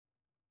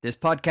This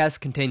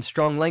podcast contains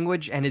strong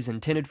language and is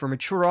intended for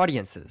mature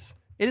audiences.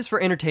 It is for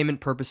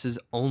entertainment purposes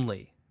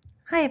only.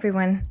 Hi,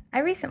 everyone. I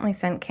recently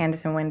sent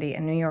Candace and Wendy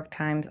a New York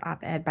Times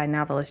op-ed by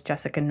novelist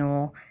Jessica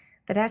Knoll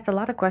that asked a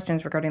lot of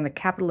questions regarding the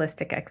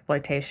capitalistic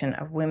exploitation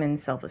of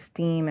women's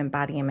self-esteem and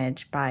body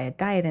image by a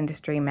diet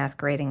industry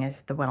masquerading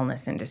as the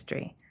wellness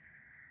industry.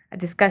 A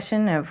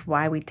discussion of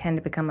why we tend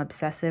to become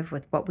obsessive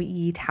with what we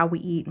eat, how we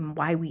eat, and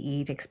why we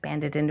eat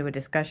expanded into a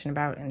discussion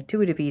about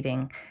intuitive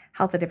eating,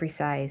 health at every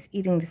size,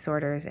 eating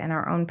disorders, and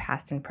our own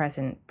past and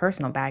present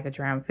personal baggage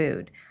around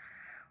food.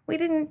 We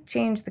didn't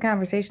change the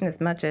conversation as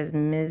much as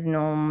Ms.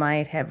 Knoll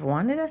might have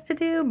wanted us to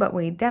do, but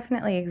we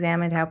definitely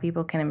examined how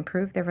people can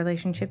improve their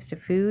relationships to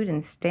food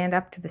and stand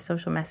up to the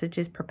social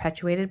messages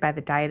perpetuated by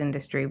the diet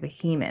industry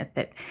behemoth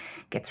that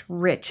gets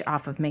rich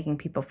off of making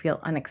people feel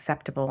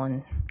unacceptable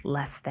and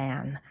less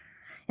than.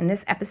 In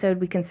this episode,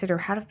 we consider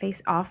how to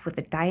face off with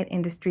the diet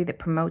industry that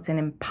promotes an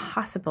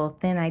impossible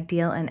thin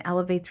ideal and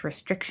elevates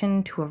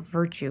restriction to a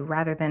virtue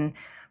rather than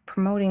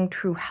promoting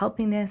true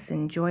healthiness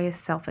and joyous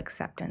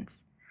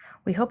self-acceptance.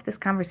 We hope this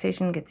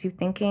conversation gets you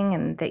thinking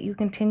and that you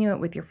continue it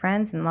with your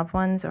friends and loved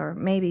ones, or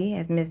maybe,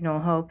 as Ms. Knoll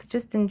hopes,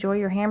 just enjoy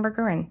your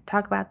hamburger and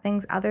talk about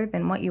things other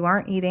than what you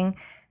aren't eating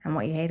and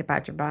what you hate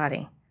about your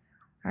body.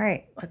 All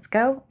right, let's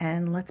go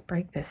and let's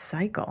break this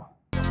cycle.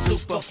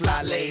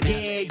 Superfly lady.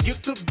 Yeah, you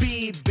could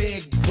be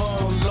big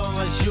bone, long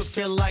as you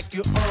feel like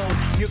you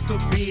own. You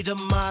could be the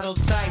model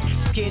type,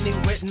 skinny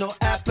with no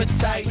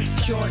appetite.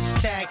 Short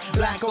stack,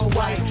 black or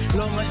white,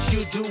 long as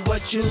you do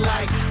what you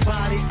like.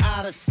 Body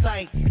out of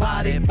sight,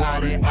 body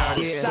out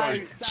of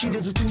sight. She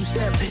does a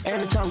two-step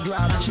and a tongue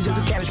drop. She does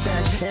a cabbage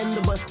patch and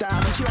the bus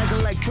stop. She like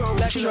electro,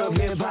 she love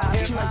hip-hop.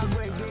 She like the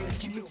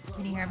reggae.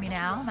 Can you hear me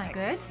now? Am I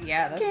good?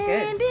 Yeah, that's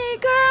Candy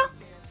good. girl.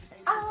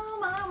 Oh,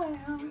 my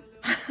world.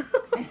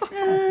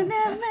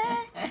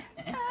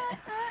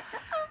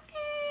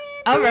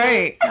 All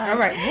right.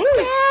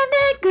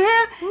 Candy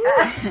girl.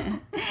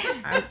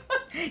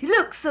 You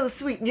look so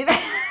sweet. You know?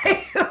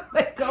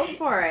 Go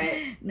for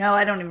it. No,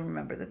 I don't even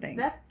remember the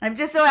thing. I'm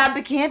just so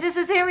happy Candace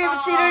is here. We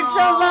haven't seen her in so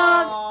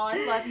long. Oh,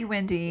 I love you,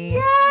 Wendy.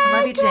 Yeah, I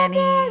love you,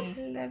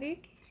 Jenni. Love you,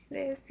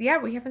 Candace. Yeah,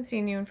 we haven't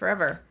seen you in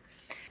forever.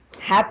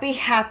 Happy,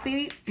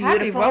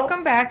 beautiful.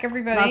 Welcome back,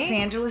 everybody. Los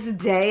Angeles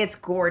day. It's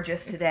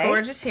gorgeous today.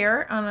 Gorgeous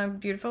here on a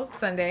beautiful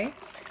Sunday.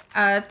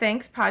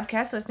 Thanks,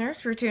 podcast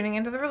listeners, for tuning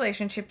into the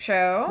relationship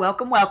show.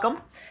 Welcome. Why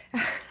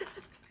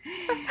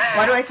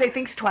do I say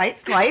things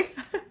twice?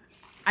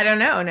 I don't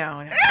know.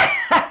 No.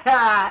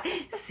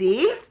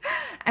 See?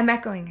 I'm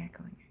echoing.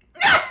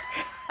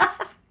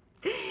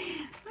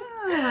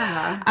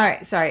 All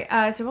right, sorry.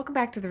 So welcome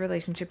back to the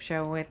relationship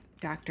show with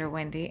Dr.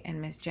 Wendy and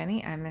Miss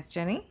Jenni. I'm Miss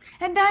Jenni.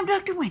 And I'm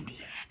Dr. Wendy.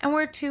 And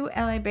we're two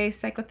LA-based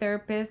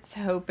psychotherapists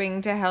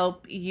hoping to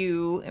help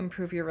you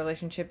improve your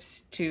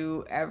relationships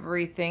to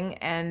everything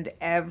and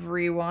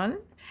everyone.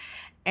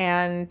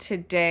 And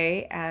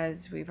today,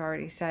 as we've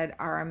already said,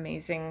 our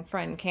amazing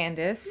friend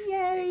Candace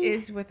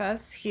is with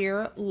us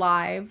here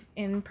live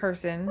in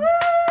person,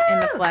 in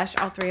the flesh,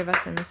 all three of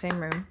us in the same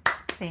room.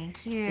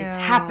 Thank you. It's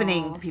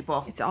happening,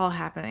 people. It's all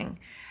happening.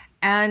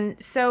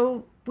 And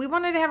so we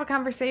wanted to have a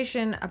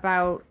conversation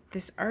about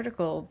this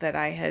article that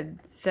I had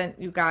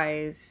sent you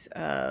guys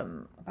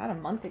about a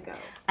month ago.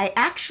 I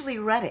actually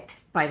read it,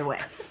 by the way.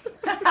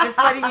 Just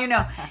letting you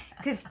know.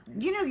 Because,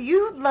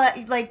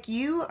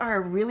 you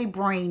are really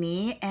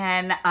brainy,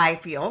 and I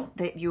feel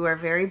that you are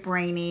very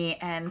brainy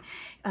and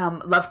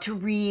love to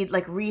read,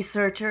 like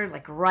researcher,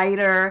 like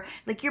writer,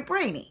 like you're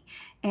brainy.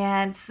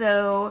 And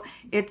so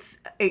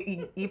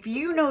if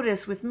you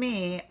notice with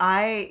me,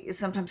 I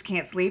sometimes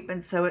can't sleep.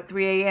 And so at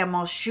 3 a.m.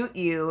 I'll shoot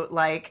you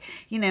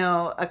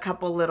a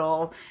couple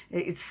little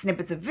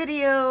snippets of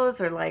videos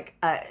or like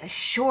a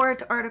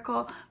short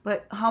article.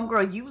 But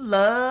homegirl, you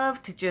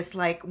love to just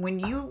when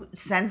you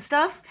send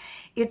stuff,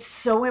 it's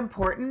so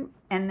important.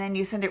 And then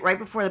you send it right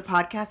before the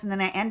podcast. And then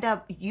I end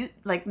up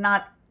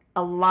not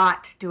a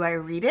lot do I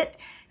read it,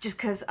 just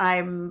because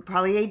I'm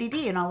probably ADD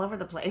and all over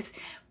the place.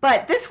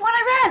 But this one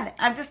I read.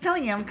 I'm just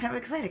telling you, I'm kind of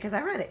excited because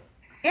I read it.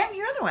 And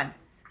your other one.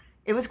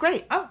 It was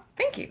great. Oh,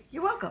 thank you.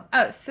 You're welcome.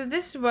 Oh, so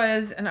this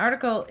was an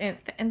article, and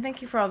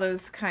thank you for all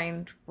those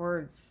kind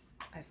words.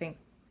 I think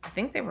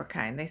they were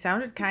kind. They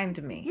sounded kind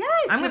to me.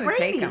 Yes, I'm going to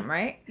take them,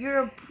 right?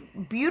 You're a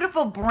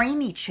beautiful,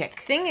 brainy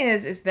chick. Thing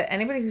is that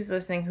anybody who's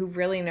listening who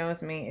really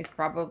knows me is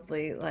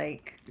probably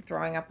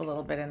throwing up a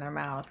little bit in their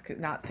mouth,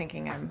 not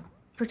thinking I'm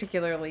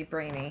particularly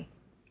brainy.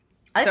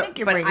 I think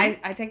you're brainy.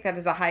 I take that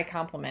as a high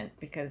compliment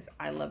because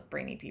I love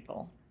brainy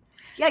people.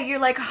 Yeah, you're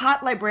like a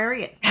hot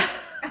librarian.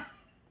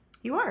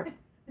 You are.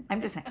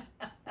 I'm just saying.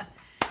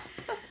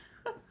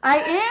 I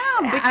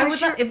am.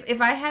 Because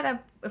if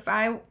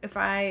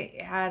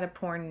I had a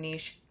porn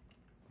niche,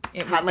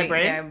 it hot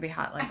librarian? It would be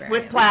hot librarian.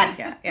 With plaid.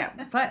 Yeah.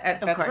 But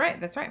that's course. right.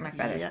 That's right. My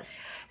fetish.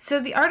 Yes.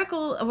 So the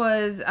article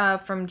was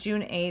from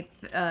June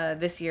 8th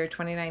this year,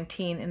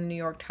 2019, in the New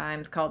York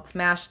Times called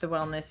 "Smash the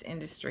Wellness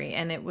Industry,"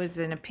 and it was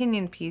an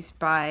opinion piece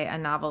by a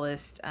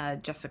novelist,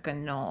 Jessica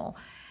Knoll.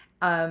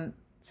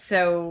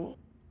 So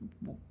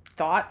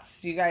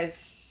thoughts? You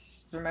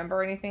guys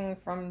remember anything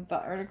from the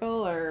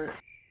article or?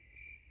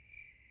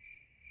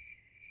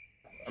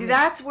 See,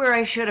 that's where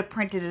I should have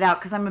printed it out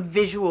because I'm a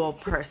visual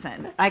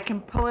person. I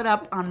can pull it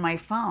up on my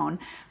phone.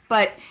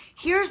 But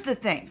here's the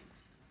thing.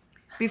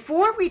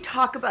 Before we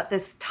talk about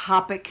this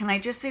topic, can I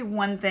just say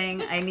one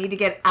thing I need to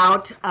get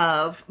out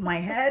of my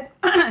head?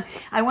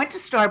 I went to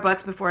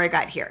Starbucks before I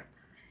got here.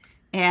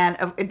 And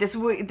this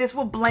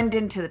will blend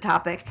into the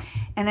topic.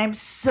 And I'm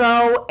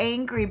so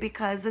angry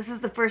because this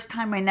is the first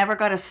time I never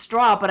got a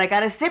straw, but I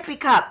got a sippy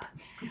cup.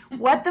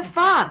 What the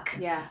fuck?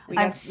 Yeah, we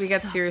got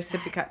serious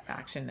sippy cup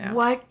action now.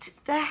 What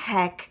the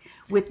heck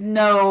with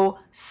no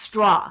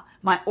straw?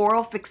 My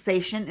oral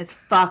fixation is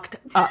fucked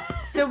up.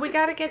 So we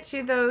got to get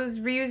you those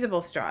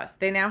reusable straws.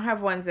 They now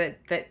have ones that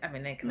I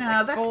mean, they can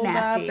that's fold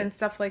nasty. up and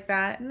stuff like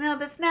that. No,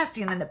 that's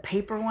nasty. And then the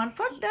paper one,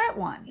 fuck that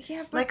one.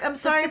 Yeah, like, I'm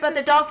sorry about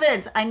the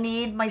dolphins. I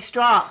need my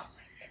straw.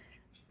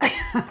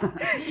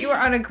 You are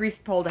on a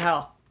greased pole to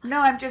hell. No,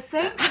 I'm just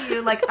saying to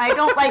you, like, I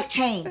don't like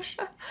change.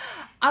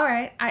 All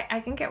right, I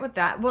can get with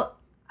that. Well,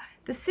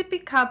 the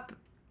sippy cup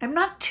I'm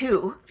not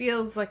two.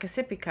 feels like a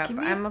sippy cup. Give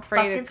me I'm a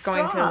afraid fucking it's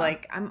going straw. to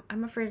like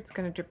I'm afraid it's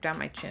going to drip down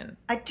my chin.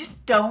 I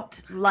just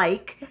don't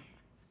like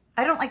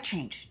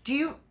change. Do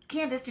you,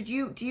 Candace, do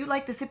you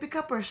like the sippy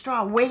cup or a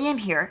straw? Weigh in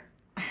here.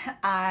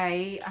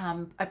 I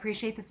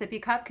appreciate the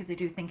sippy cup because I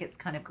do think it's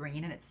kind of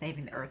green and it's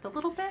saving the earth a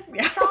little bit from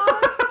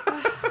straws.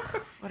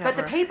 But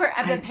the paper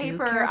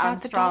care about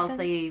the straws, dolphins.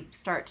 they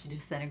start to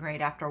disintegrate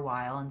after a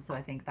while, and so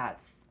I think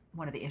that's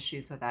one of the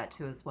issues with that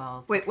too as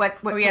well. Wait, what?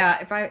 Oh yeah,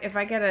 if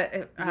I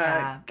get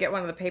get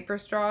one of the paper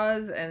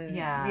straws and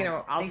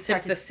I'll They sip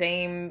start to- the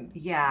same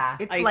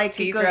It's iced like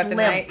tea it goes throughout the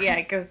limp. night. Yeah,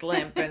 it goes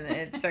limp and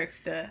it starts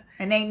to.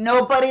 And ain't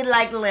nobody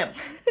like limp.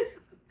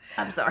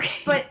 I'm sorry,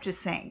 But-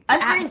 just saying. I'm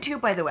green too,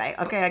 by the way.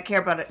 Okay, I care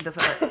about it. This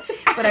art,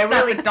 but I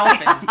really the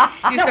dolphins.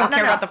 You just don't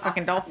care no. about the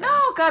fucking dolphins.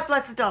 No, God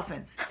bless the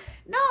dolphins.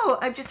 No,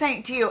 I'm just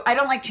saying to you, I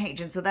don't like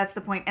changing, so that's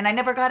the point. And I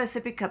never got a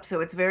sippy cup,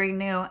 so it's very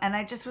new. And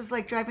I just was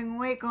like driving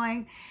away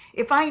going,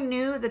 if I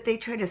knew that they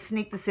tried to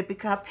sneak the sippy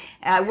cup,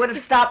 I would have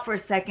stopped for a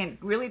second,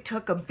 really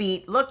took a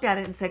beat, looked at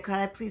it and said, could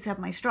I please have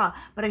my straw?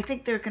 But I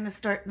think they're going to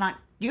start not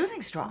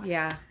using straws.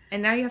 Yeah,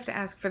 and now you have to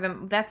ask for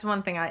them. That's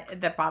one thing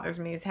that bothers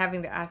me is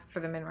having to ask for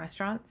them in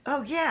restaurants.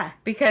 Oh, yeah.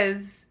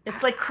 Because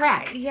It's like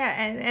crack. yeah,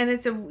 and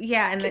it's and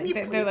you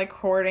they're please? like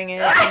hoarding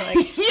it. And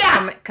like,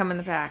 Yeah. come in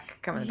the back.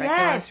 Come in the back. You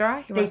want a Yes. straw? You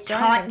want They a straw?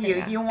 taunt Okay, you.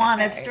 yeah. You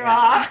want a Okay, straw.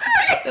 yeah.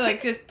 They're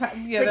like just Like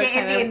they're an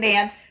kind Indian of,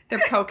 dance.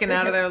 they're poking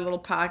out of their little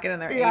pocket in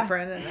their Yeah.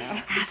 apron. And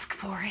Ask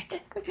for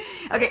it.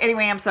 Okay,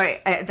 anyway, I'm sorry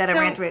that I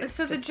ranted.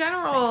 So the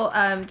general,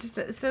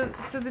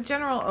 so the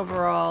general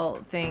overall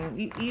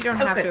thing, you don't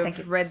have good, to thank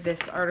have you. read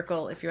this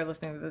article if you're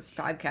listening to this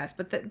podcast,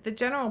 but the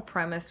general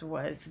premise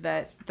was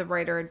that the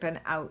writer had been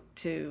out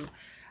to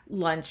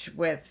lunch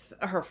with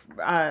her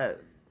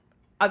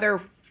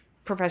other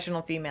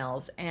professional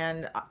females,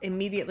 and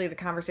immediately the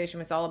conversation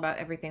was all about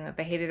everything that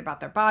they hated about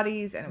their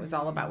bodies, and it was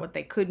all about what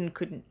they could and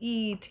couldn't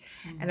eat,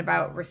 and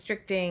about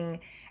restricting.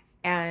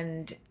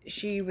 And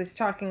she was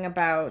talking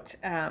about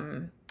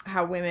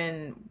how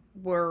women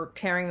were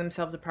tearing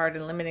themselves apart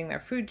and limiting their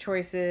food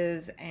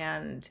choices,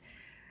 and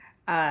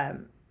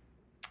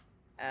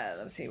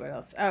let's see what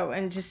else. Oh,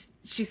 and just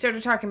she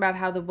started talking about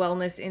how the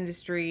wellness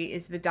industry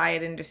is the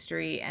diet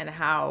industry and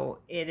how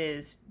it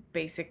is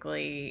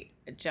basically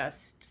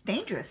just It's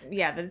dangerous.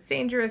 that it's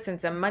dangerous and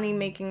it's a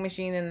money-making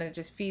machine, and it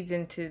just feeds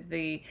into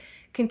the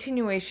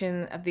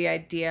continuation of the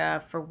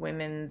idea for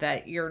women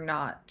that you're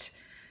not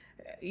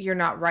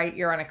right,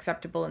 you're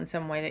unacceptable in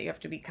some way, that you have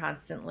to be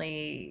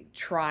constantly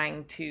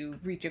trying to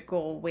reach a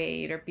goal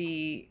weight or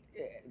be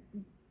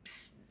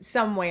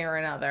some way or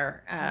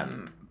another.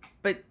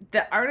 But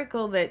the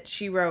article that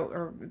she wrote,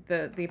 or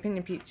the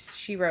opinion piece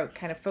she wrote,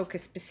 kind of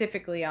focused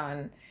specifically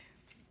on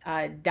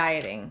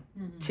dieting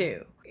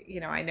too.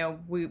 I know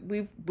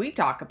we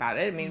talk about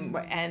it. I mean,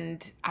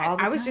 and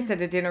I was just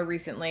at a dinner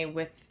recently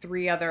with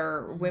 3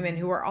 other women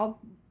who are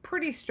all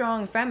pretty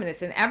strong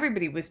feminists, and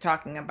everybody was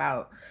talking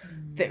about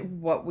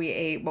what we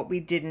ate, what we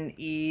didn't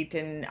eat,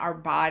 and our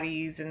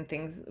bodies and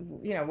things.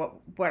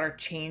 What are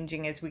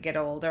changing as we get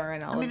older,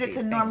 and all. I mean, of it's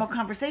these a normal things.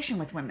 conversation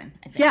with women,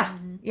 I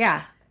think.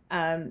 Yeah.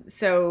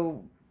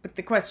 So, but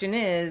the question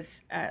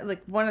is,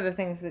 like, one of the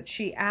things that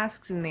she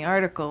asks in the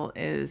article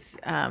is,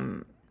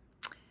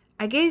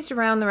 I gazed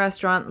around the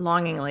restaurant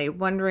longingly,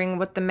 wondering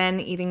what the men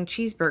eating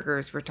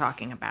cheeseburgers were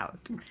talking about.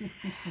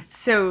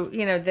 So,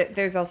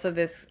 there's also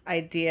this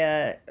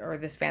idea or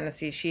this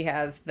fantasy she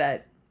has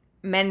that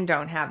men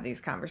don't have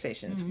these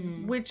conversations,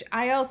 which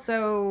I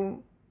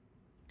also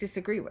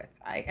disagree with.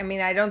 I mean,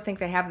 I don't think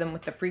they have them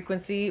with the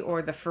frequency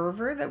or the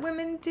fervor that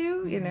women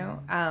do,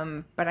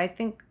 but I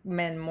think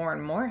men more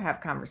and more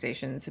have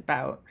conversations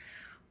about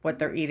what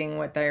they're eating,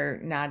 what they're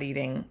not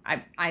eating.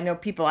 I know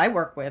people I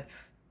work with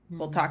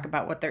will talk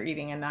about what they're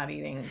eating and not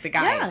eating, the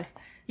guys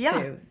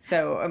too.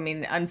 So, I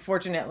mean,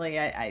 unfortunately,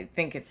 I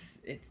think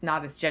it's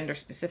not as gender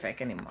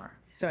specific anymore.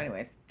 So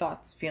anyways,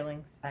 thoughts,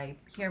 feelings? I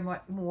hear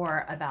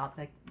more about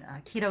the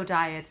keto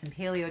diets and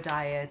paleo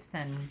diets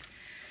and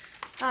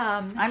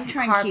I'm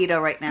trying carb-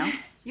 keto right now.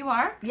 You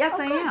are? Yes,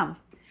 I am.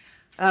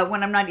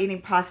 When I'm not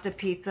eating pasta,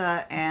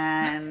 pizza,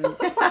 and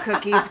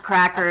cookies,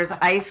 crackers,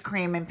 ice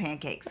cream, and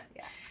pancakes.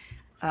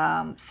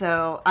 Yeah.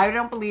 So I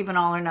don't believe in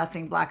all or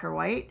nothing, black or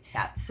white.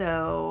 Yeah.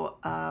 So,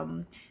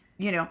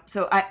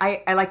 so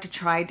I like to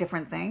try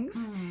different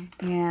things.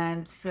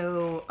 And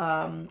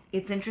so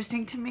it's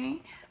interesting to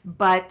me,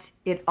 but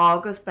it all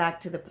goes back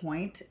to the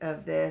point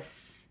of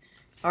this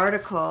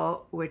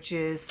article, which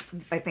is,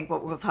 I think,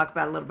 what we'll talk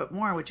about a little bit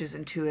more, which is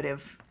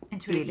intuitive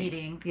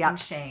eating yeah. and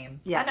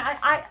shame. Yeah.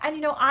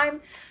 And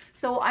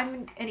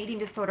I'm an eating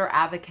disorder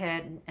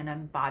advocate, and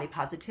I'm body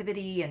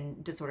positivity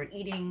and disordered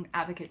eating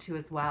advocate too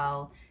as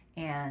well.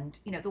 And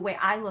the way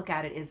I look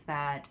at it is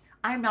that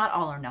I'm not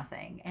all or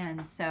nothing.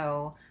 And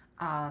so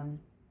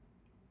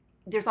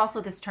there's also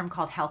this term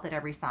called health at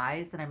every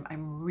size that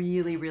I'm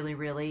really, really,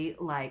 really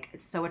like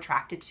so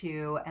attracted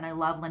to. And I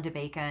love Linda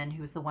Bacon,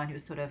 who's the one who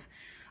sort of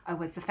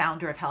was the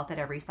founder of Health at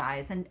Every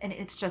Size. And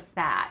it's just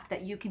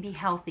that you can be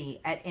healthy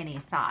at any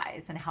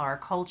size, and how our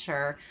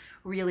culture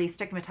really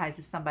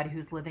stigmatizes somebody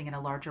who's living in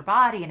a larger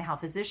body, and how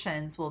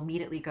physicians will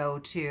immediately go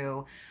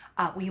to,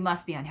 well, you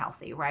must be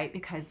unhealthy, right?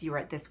 Because you're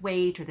at this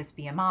weight or this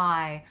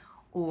BMI.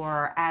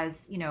 Or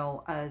as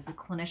a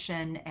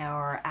clinician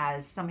or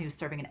as somebody who's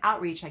serving an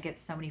outreach, I get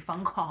so many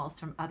phone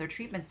calls from other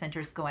treatment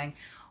centers going,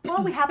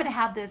 well, we happen to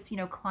have this,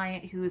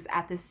 client who's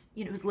at this,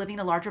 who's living in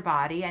a larger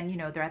body, and,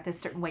 they're at this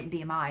certain weight and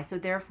BMI. So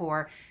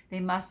therefore they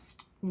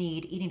must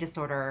need eating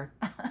disorder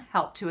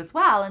help too as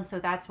well. And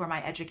so that's where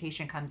my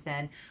education comes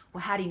in.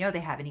 Well, how do you know they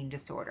have an eating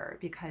disorder?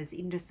 Because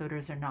eating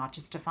disorders are not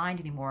just defined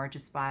anymore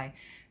just by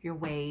your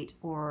weight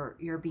or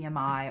your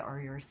BMI or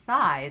your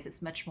size.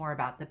 It's much more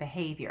about the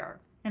behavior.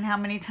 And how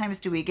many times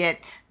do we get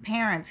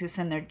parents who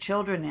send their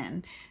children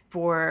in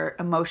for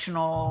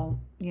emotional,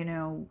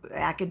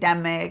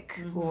 academic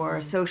or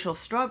social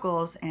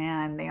struggles,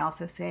 and they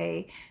also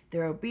say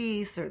they're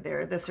obese or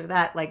they're this or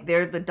that, like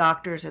they're the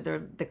doctors or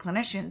they're the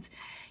clinicians.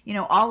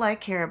 All I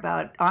care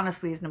about,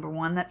 honestly, is number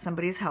one, that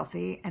somebody's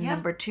healthy, and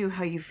number two,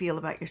 how you feel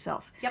about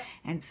yourself. Yep.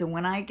 And so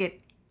when I get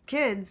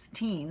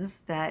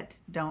teens that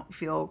don't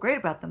feel great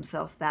about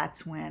themselves,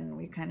 that's when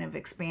we kind of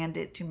expand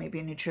it to maybe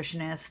a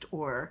nutritionist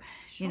or,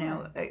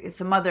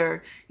 some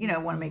other,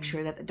 want to make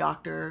sure that the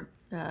doctor,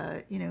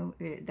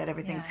 that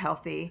everything's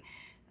healthy.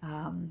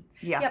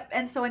 Yep.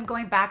 And so in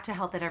going back to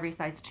health at every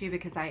size too,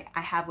 because I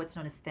have what's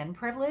known as thin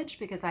privilege,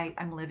 because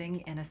I'm living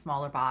in a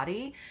smaller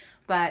body,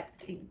 but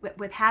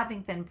with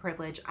having thin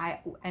privilege,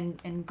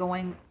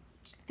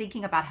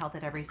 thinking about health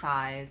at every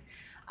size,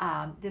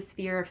 this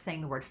fear of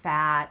saying the word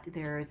fat.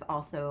 There's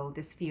also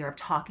this fear of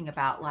talking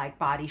about like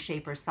body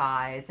shape or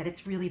size, that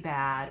it's really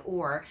bad,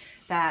 or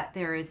that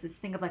there is this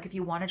thing of like, if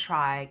you want to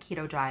try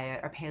keto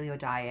diet or paleo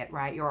diet,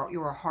 right,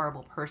 you're a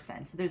horrible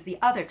person. So there's the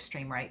other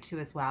extreme, right, too,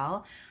 as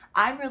well.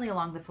 I'm really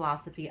along the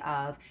philosophy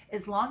of,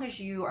 as long as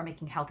you are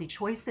making healthy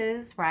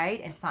choices, right,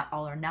 and it's not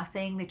all or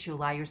nothing, that you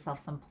allow yourself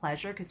some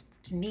pleasure, because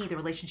to me, the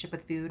relationship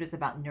with food is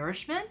about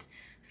nourishment,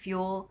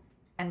 fuel,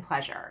 and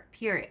pleasure,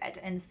 period.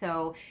 And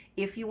so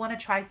if you want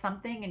to try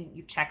something and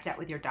you've checked out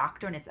with your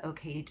doctor and it's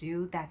okay to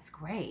do, that's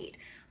great.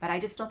 But I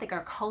just don't think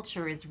our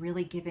culture is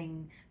really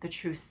giving the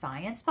true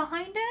science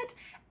behind it.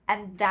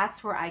 And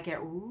that's where I get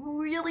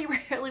really,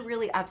 really,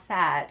 really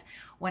upset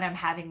when I'm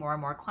having more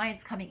and more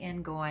clients coming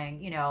in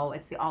going,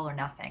 it's the all or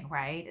nothing,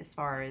 right? As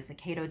far as a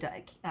keto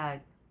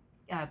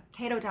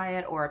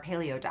diet or a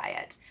paleo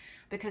diet.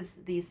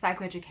 Because the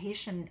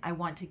psychoeducation I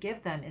want to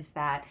give them is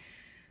that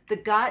the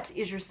gut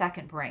is your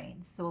second brain.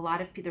 So a lot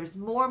of people, there's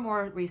more and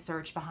more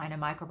research behind a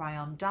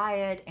microbiome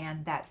diet,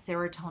 and that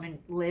serotonin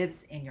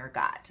lives in your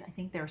gut. I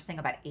think they're saying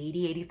about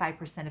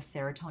 85% of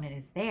serotonin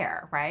is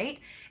there, right?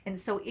 And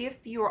so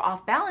if you're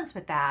off balance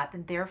with that,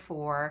 then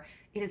therefore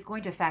it is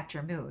going to affect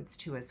your moods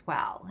too as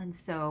well. And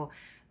so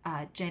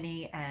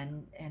Jenni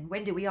and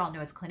Wendy, we all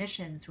know as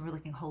clinicians, we're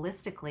looking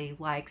holistically,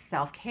 like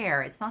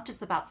self-care. It's not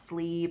just about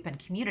sleep and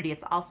community.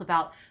 It's also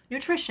about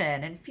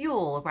nutrition and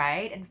fuel,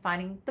 right? And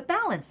finding the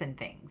balance in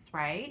things,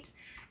 right?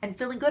 And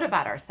feeling good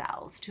about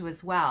ourselves too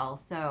as well.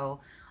 So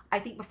I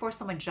think before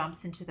someone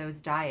jumps into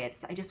those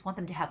diets, I just want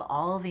them to have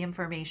all the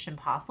information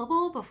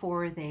possible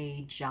before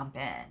they jump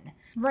in.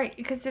 Right,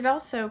 because it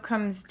also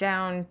comes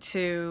down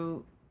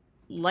to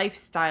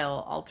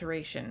lifestyle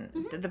alteration.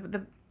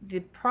 Mm-hmm. The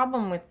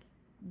problem with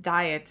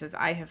diets, as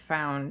I have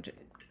found,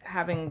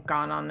 having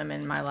gone on them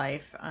in my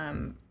life,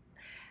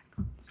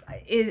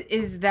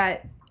 is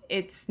that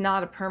it's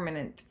not a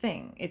permanent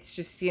thing. It's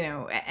just,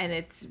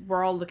 and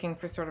we're all looking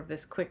for sort of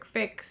this quick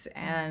fix,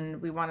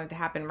 and we want it to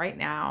happen right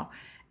now.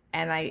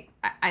 And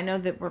I know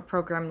that we're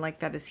programmed like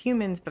that as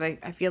humans, but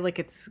I feel like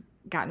it's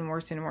gotten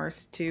worse and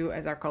worse too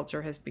as our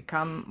culture has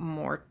become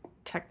more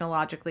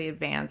technologically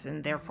advanced,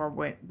 and therefore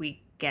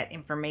we get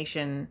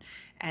information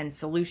and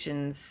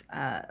solutions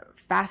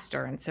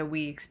faster, and so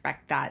we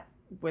expect that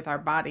with our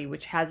body,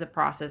 which has a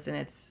process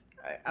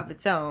of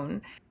its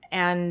own,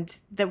 and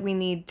that we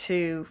need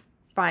to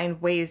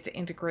find ways to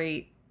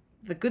integrate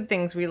the good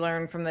things we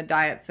learn from the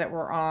diets that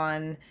we're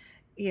on,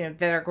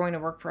 that are going to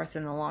work for us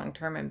in the long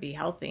term and be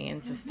healthy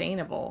and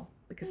sustainable.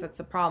 because that's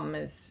the problem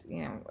is,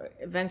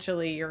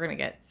 eventually you're going to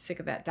get sick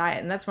of that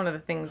diet. And that's one of the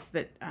things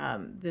that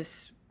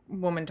this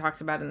woman talks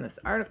about in this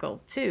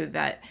article too,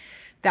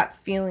 that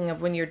feeling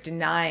of when you're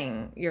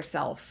denying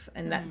yourself,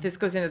 and that this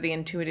goes into the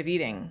intuitive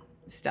eating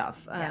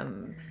stuff.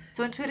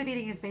 So intuitive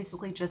eating is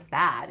basically just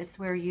that. It's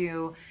where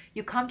you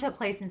come to a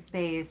place in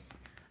space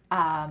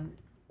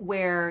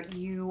where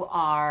you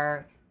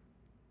are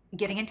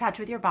getting in touch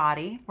with your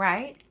body,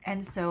 right?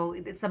 And so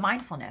it's a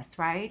mindfulness,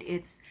 right?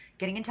 It's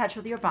getting in touch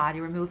with your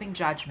body, removing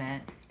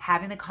judgment,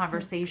 having the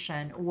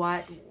conversation.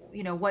 What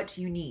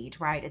do you need,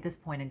 right, at this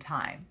point in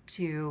time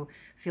to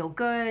feel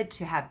good,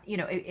 to have,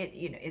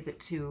 is it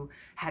to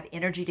have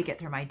energy to get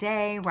through my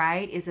day,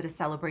 right? Is it a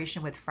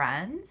celebration with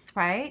friends,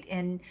 right?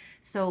 And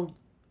so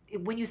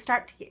when you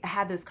start to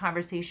have those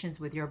conversations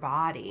with your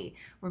body,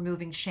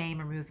 removing shame,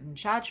 removing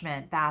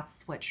judgment,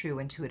 that's what true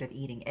intuitive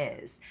eating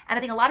is. And I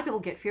think a lot of people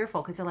get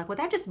fearful because they're like, well,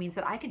 that just means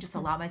that I can just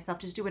allow myself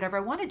to just do whatever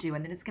I want to do,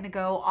 and then it's going to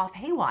go off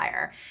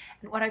haywire.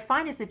 And what I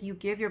find is if you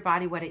give your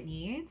body what it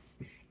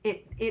needs,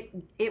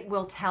 it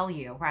will tell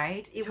you,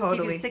 right? It will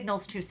give you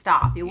signals to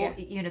stop. It will,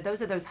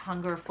 those are those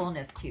hunger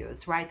fullness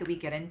cues, right, that we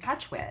get in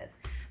touch with.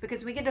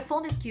 Because when we get to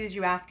fullness cues,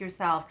 you ask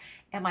yourself,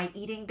 am I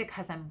eating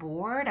because I'm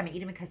bored? Am I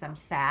eating because I'm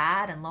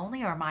sad and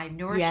lonely? Or am I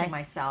nourishing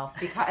myself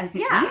because,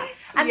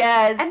 and,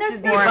 and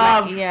there's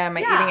am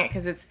I eating it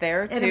because it's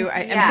there too?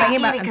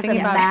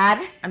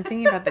 I'm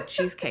thinking about the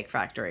Cheesecake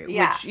Factory,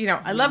 which,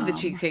 I love the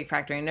Cheesecake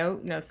Factory. No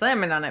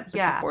slamming on it, but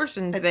the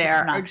portions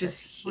there are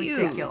just huge.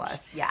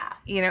 Ridiculous,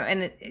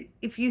 and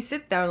if you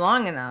sit there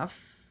long enough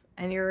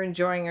and you're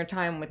enjoying your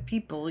time with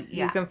people,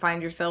 you can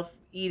find yourself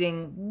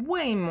eating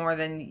way more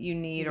than you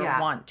need or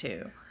want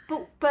to.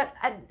 But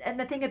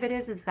the thing of it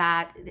is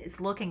that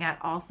it's looking at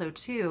also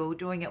too,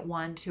 doing it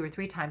 1, 2, or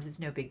 3 times is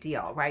no big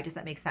deal, right? Does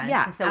that make sense?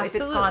 Yeah, and so if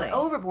it's gone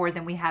overboard,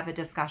 then we have a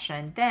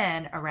discussion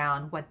then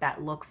around what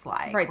that looks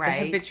like, right?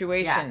 The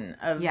habituation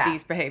of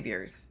these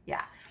behaviors.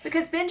 Yeah.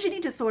 Because binge eating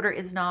disorder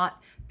is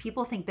not,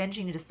 people think binge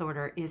eating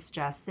disorder is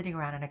just sitting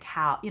around on a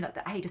couch,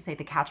 I hate to say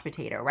the couch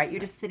potato, right?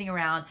 You're just sitting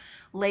around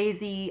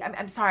lazy.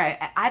 I'm sorry,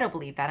 I don't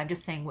believe that. I'm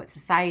just saying what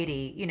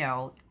society,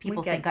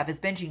 people think of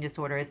as binge eating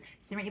disorder is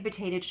sitting around eating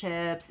potato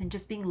chips and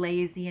just being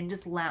lazy and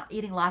just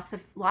eating lots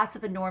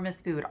of enormous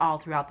food all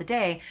throughout the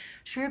day.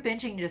 True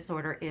binge eating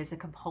disorder is a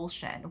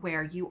compulsion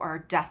where you are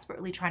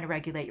desperately trying to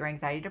regulate your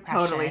anxiety,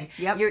 depression. Totally.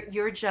 Yep.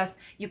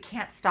 You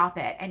can't stop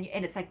it. And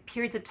it's like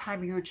periods of time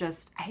where you're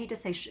just, I hate to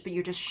say, but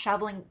you're just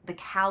shoveling the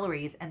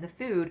calories and the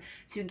food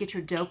so you can get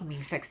your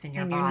dopamine fix in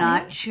your body. And you're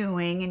not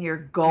chewing and you're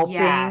gulping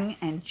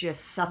and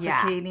just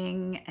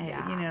suffocating.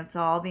 It's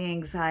all the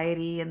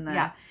anxiety and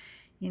the,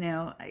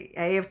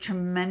 I have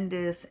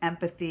tremendous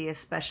empathy,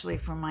 especially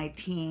for my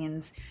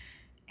teens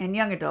and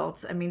young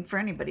adults. I mean, for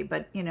anybody,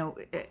 but,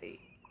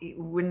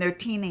 when they're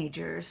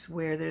teenagers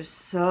where there's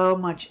so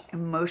much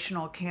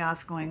emotional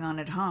chaos going on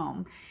at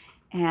home,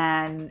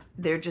 and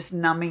they're just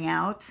numbing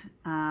out.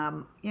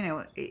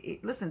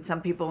 Listen,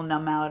 some people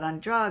numb out on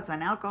drugs,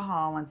 on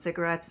alcohol, on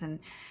cigarettes, and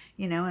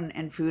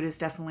and food is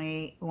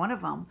definitely one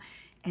of them.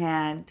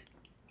 And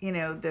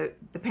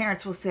the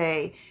parents will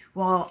say,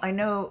 well, I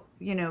know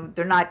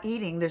they're not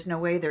eating. There's no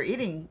way they're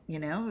eating.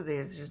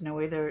 There's just no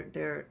way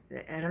they're.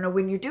 I don't know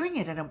when you're doing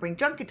it. I don't bring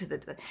junk into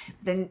the.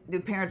 Then the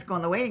parents go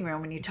in the waiting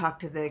room and you talk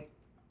to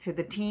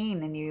the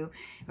teen and you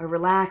are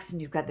relaxed and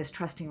you've got this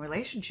trusting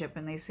relationship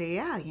and they say,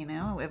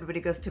 everybody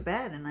goes to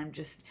bed and I'm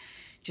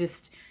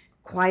just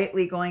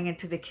quietly going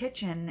into the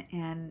kitchen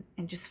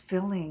and just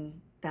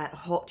filling that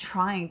hole,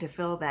 trying to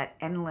fill that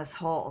endless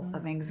hole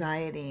of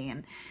anxiety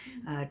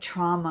and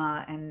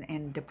trauma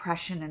and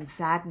depression and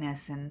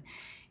sadness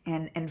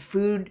and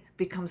food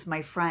becomes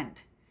my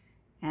friend,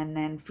 and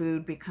then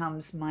food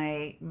becomes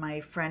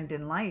my friend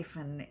in life,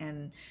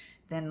 and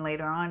then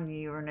later on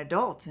you're an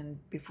adult and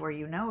before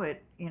you know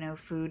it,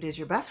 food is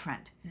your best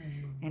friend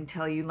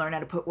until you learn how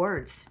to put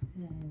words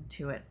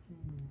to it.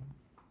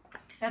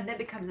 And then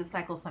becomes a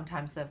cycle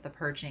sometimes of the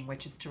purging,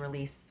 which is to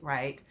release,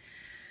 right?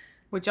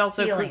 Which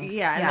also feelings.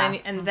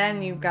 And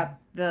then you've got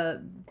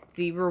the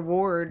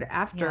reward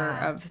after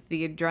of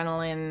the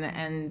adrenaline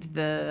and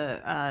the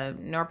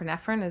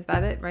norepinephrine. Is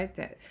that it, right?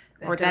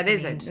 That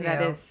is it. Too.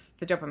 That is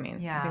the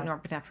dopamine. Yeah. I think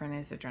norepinephrine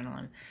is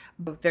adrenaline.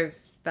 But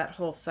there's that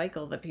whole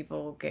cycle that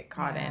people get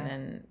caught in,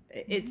 and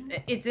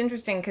it's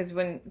interesting because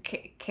when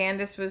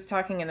Candace was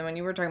talking, and then when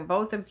you were talking,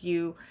 both of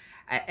you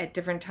at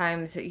different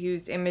times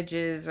used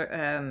images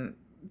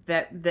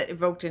that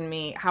evoked in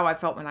me how I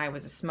felt when I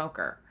was a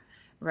smoker.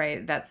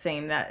 Right, that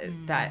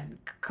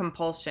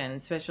compulsion,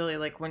 especially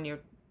like when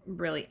you're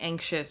really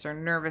anxious or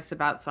nervous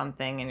about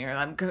something, and you're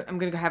I'm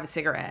gonna go have a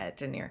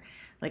cigarette, and you're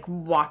like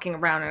walking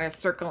around in a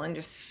circle and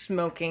just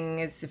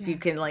smoking as if you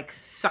can like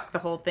suck the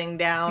whole thing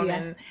down,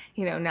 and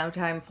now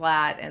time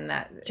flat, and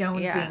that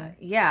jonesing,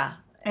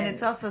 and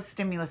it's also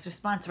stimulus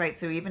response, right?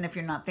 So even if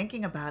you're not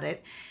thinking about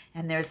it,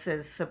 and there's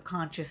this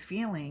subconscious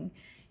feeling,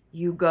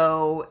 you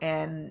go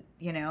and,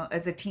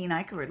 as a teen,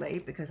 I could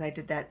relate because I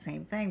did that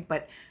same thing.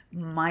 But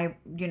I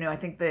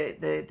think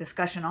the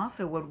discussion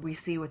also, what we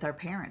see with our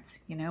parents,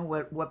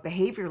 what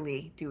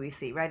behaviorally do we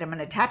see, right? I'm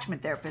an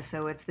attachment therapist,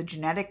 so it's the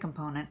genetic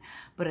component,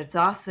 but it's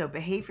also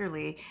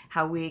behaviorally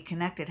how we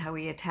connected, how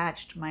we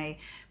attached. My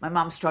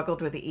mom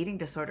struggled with the eating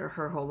disorder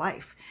her whole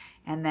life.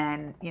 And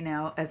then,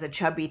 as a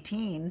chubby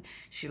teen,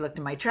 she looked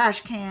at my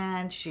trash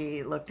can.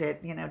 She looked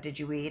at, did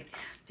you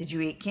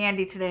eat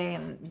candy today?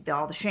 And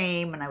all the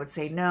shame. And I would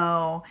say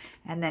no.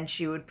 And then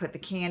she would put the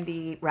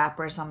candy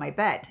wrappers on my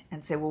bed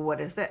and say, well,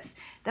 what is this?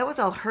 That was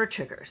all her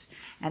triggers.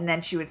 And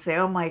then she would say,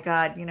 oh my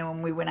God,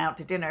 when we went out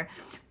to dinner,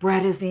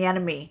 bread is the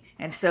enemy.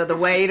 And so the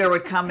waiter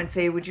would come and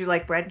say, would you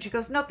like bread? And she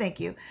goes, no, thank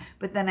you.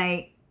 But then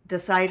I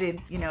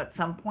decided, at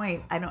some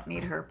point, I don't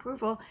need her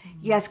approval.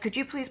 Yes, could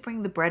you please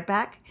bring the bread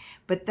back?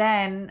 But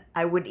then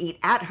I would eat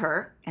at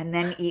her and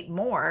then eat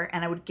more,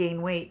 and I would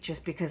gain weight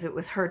just because it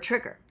was her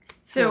trigger.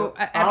 So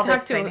I've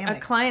talked to a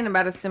client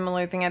about a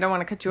similar thing. I don't want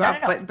to cut you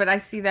off, but I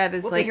see that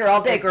as we'll be here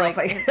all day, girl.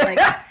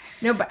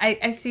 No, but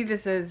I see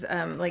this as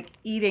like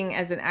eating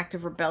as an act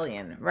of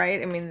rebellion,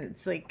 right? I mean,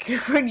 it's like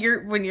when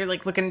you're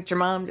like looking at your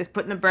mom, just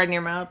putting the bread in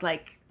your mouth,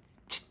 like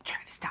try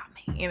to stop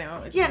me.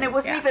 And it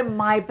wasn't even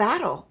my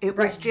battle. It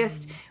was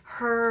just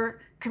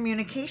her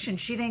communication.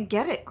 She didn't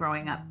get it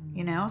growing up,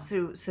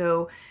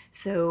 so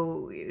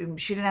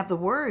she didn't have the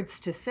words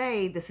to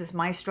say, this is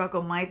my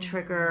struggle, my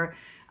trigger.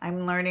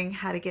 I'm learning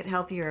how to get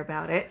healthier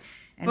about it.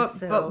 And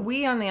but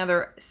we, on the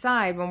other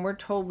side, when we're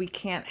told we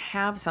can't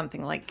have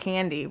something like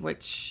candy,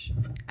 which,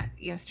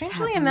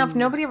 strangely enough,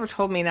 nobody ever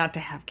told me not to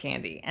have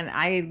candy. And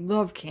I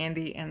love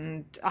candy,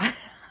 and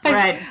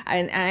Right.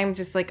 And I'm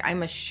just like, I'm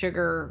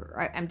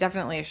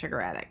definitely a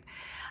sugar addict.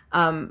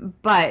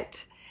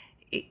 But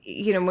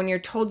when you're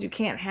told you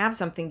can't have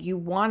something, you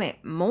want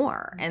it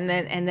more. And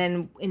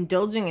then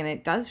indulging in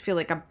it does feel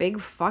like a big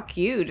fuck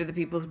you to the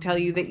people who tell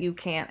you that you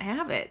can't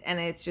have it. And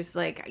it's just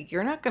like,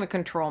 you're not going to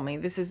control me.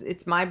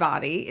 It's my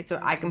body. It's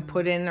what I can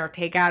put in or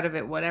take out of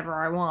it,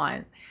 whatever I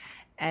want.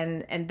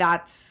 And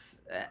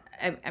that's,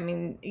 I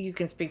mean, you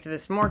can speak to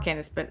this more,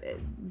 Candace, but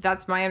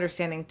that's my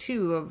understanding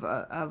too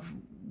of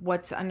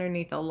what's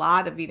underneath a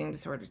lot of eating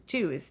disorders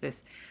too, is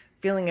this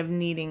feeling of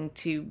needing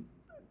to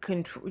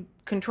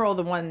control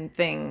the one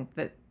thing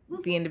that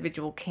the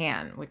individual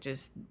can, which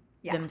is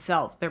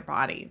themselves, their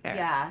body.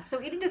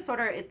 So eating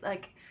disorder,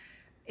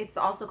 it's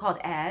also called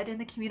ED in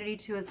the community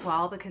too as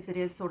well, because it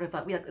is sort of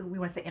like, we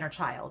want to say inner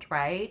child,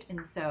 right?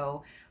 And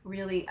so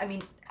really, I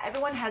mean,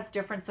 everyone has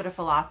different sort of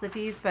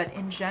philosophies, but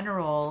in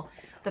general,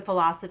 the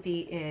philosophy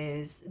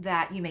is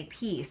that you make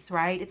peace,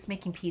 right? It's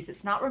making peace.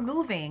 It's not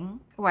removing,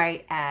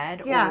 right,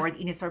 ED or the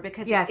eating disorder,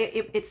 because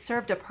it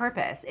served a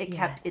purpose. It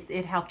kept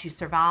it helped you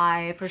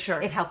survive. For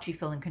sure. It helped you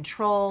feel in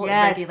control.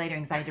 Yes. It regulated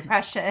anxiety,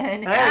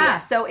 depression.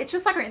 So it's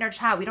just like our inner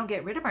child. We don't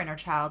get rid of our inner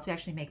child. We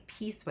actually make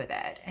peace with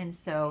it. And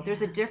so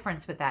there's a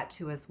difference with that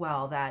too as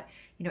well, that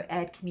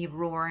Ed can be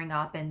roaring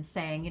up and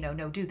saying,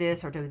 no, do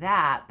this or do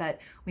that, but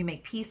we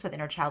make peace with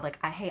inner child.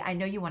 Like, hey, I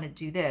know you want to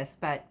do this,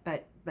 but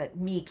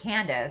me,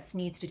 Candace,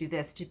 needs to do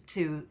this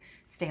to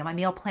stay on my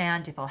meal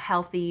plan, to feel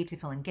healthy, to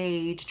feel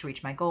engaged, to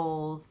reach my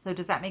goals. So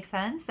does that make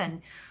sense?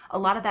 And a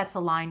lot of that's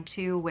aligned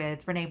too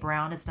with Brene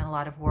Brown has done a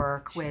lot of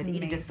work with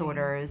eating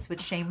disorders,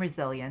 with shame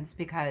resilience,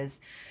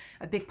 because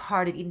a big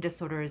part of eating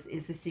disorders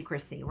is the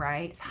secrecy,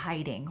 right? It's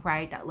hiding,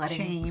 right? Not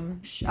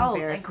letting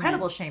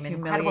incredible shame and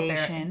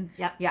humiliation.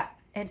 Yeah.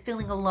 And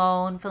feeling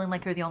alone, feeling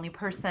like you're the only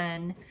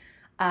person.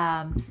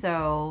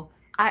 So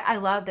I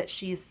love that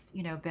she's,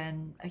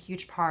 been a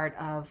huge part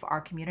of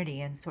our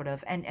community and sort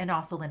of, and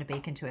also Linda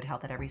Bacon too at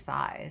Health at Every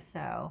Size.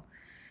 So.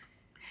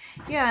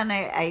 Yeah. And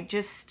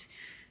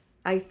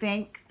I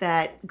think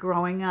that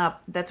growing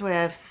up, that's why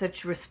I have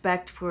such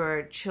respect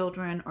for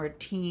children or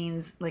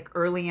teens, like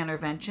early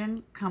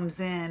intervention comes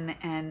in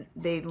and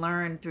they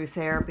learn through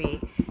therapy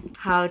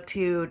how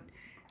to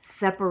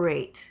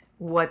separate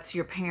what's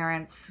your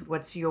parents,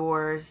 what's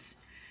yours,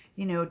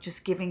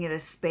 just giving it a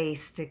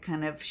space to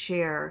kind of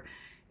share,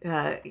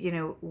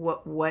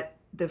 what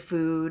the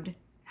food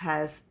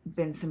has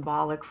been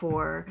symbolic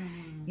for.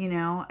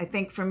 I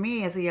think for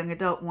me as a young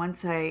adult,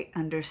 once I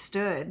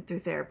understood through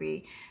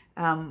therapy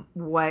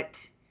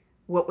what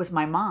was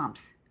my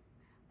mom's,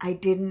 I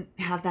didn't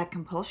have that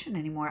compulsion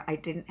anymore. I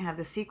didn't have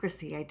the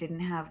secrecy. I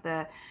didn't have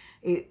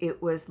it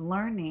was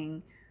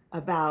learning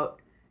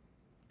about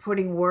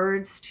putting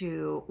words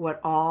to what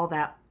all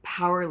that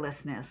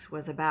powerlessness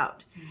was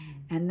about.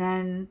 And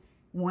then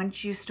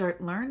once you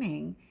start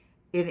learning,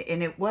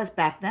 and it was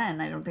back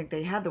then, I don't think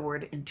they had the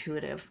word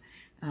intuitive,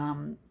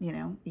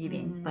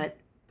 eating,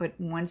 but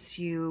once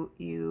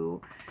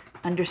you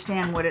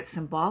understand what it's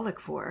symbolic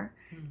for,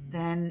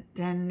 then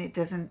it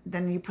doesn't,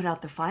 then you put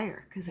out the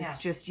fire, because it's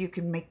just, you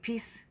can make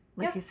peace,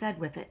 like you said,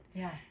 with it.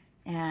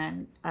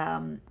 And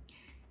and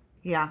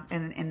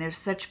there's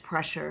such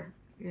pressure,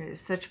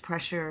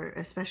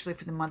 especially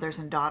for the mothers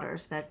and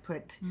daughters that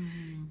put,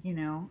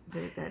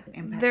 that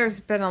impact. There's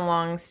been a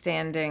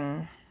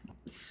long-standing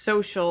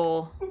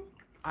social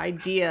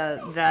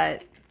idea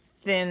that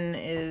thin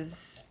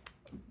is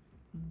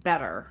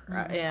better.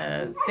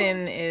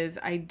 Thin is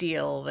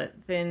ideal, that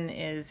thin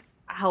is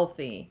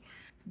healthy,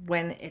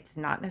 when it's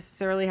not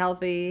necessarily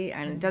healthy,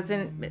 and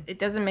it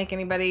doesn't make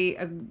anybody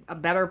a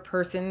better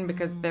person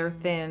because they're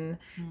thin.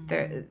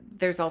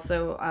 There's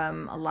also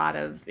a lot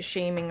of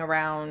shaming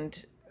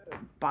around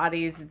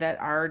bodies that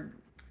are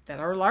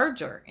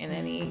larger in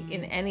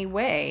any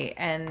way,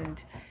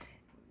 and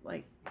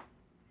like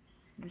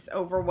this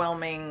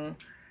overwhelming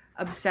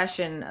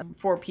obsession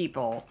for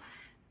people.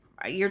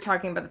 You're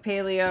talking about the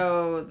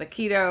paleo, the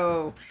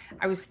keto.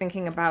 I was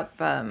thinking about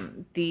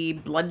the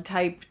blood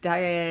type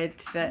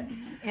diet, that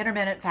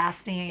Intermittent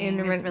fasting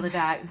is really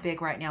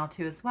big right now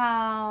too as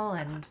well,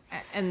 and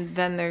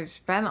then there's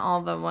been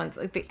all the ones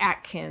like the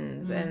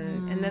Atkins,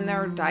 and then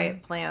there are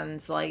diet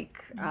plans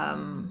like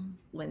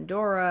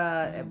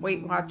Lindora,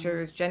 Weight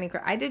Watchers, Jenni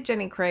Craig. I did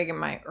Jenni Craig in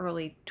my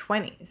early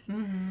 20s,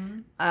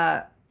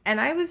 and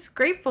I was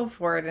grateful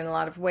for it in a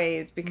lot of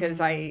ways because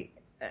I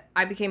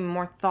became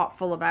more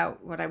thoughtful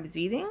about what I was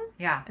eating.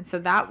 Yeah. And so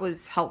that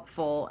was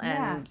helpful.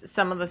 And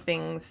some of the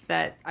things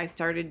that I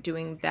started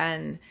doing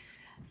then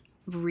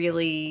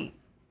really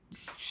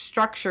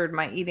structured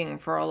my eating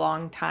for a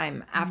long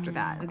time after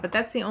that. But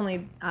that's the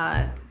only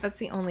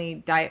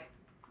diet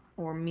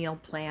or meal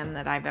plan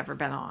that I've ever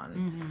been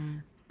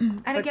on.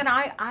 And again,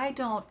 I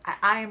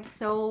am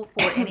so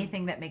for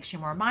anything that makes you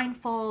more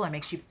mindful or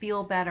makes you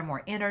feel better,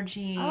 more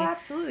energy. Oh,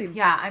 absolutely.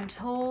 Yeah, I'm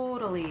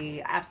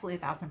absolutely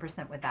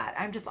 1,000% with that.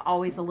 I'm just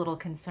always a little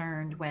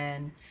concerned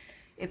when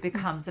it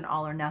becomes an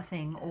all or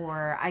nothing,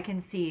 or I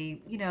can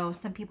see,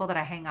 some people that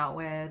I hang out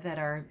with that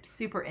are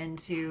super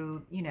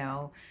into,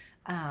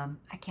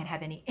 I can't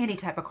have any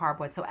type of carb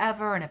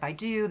whatsoever, and if I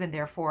do, then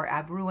therefore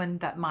I've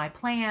ruined my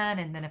plan.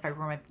 And then if I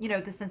ruin,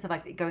 the sense of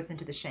like it goes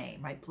into the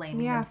shame, right?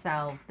 Blaming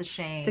themselves, the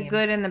shame, the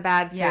good and the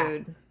bad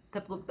food,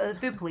 the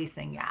food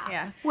policing.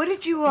 Yeah. What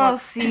did you all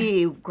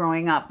see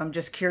growing up? I'm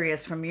just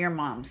curious from your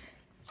moms.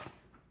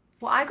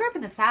 Well, I grew up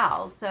in the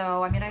South,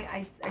 so I mean,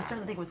 I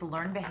certainly think it was a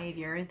learned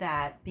behavior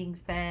that being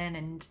thin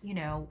and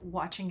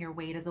watching your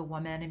weight as a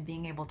woman and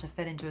being able to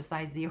fit into a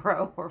size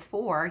 0 or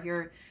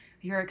 4,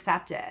 you're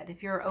accepted.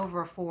 If you're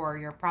over a 4,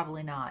 you're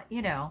probably not,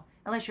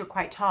 unless you're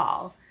quite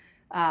tall.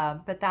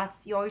 But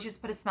you always just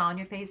put a smile on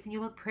your face and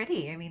you look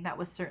pretty. I mean, that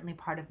was certainly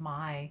part of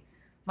my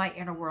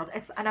inner world.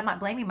 And I'm not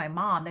blaming my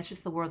mom. That's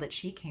just the world that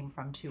she came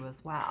from too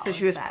as well. So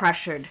she was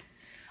pressured.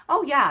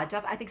 Oh yeah,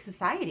 I think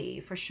society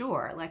for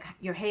sure. Like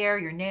your hair,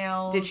 your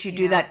nails. Did she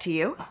do that to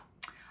you?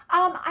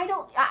 I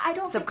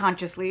don't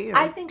subconsciously.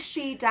 I think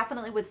she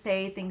definitely would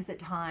say things at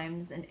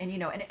times,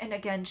 and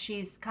again,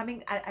 she's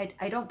coming.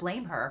 I don't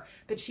blame her,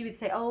 but she would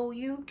say, "Oh,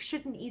 you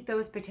shouldn't eat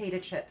those potato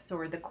chips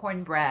or the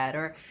cornbread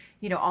or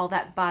all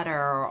that butter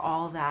or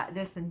all that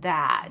this and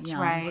that,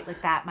 Yum. Right?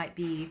 Like that might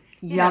be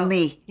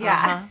yummy."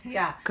 Yeah,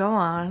 yeah. Go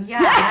on.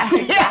 Yeah,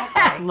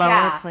 exactly.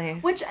 Slower,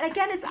 please. Which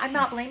again I'm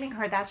not blaming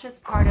her. That's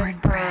just part of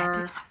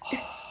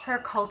her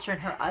culture and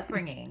her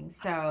upbringing.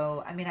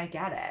 So I mean, I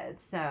get it.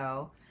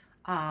 So.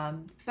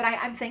 But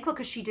I'm thankful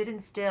because she did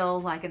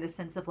instill, like, in the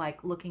sense of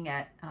like looking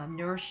at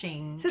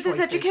nourishing. So there's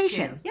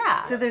education. Too.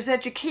 Yeah. So there's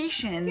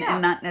education,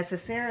 and not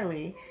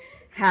necessarily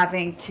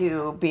having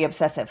to be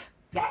obsessive.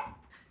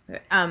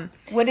 Yeah.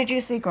 What did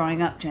you see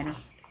growing up, Jenni?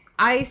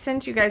 I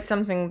sent you guys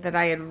something that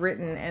I had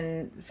written,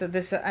 and so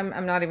this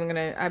I'm not even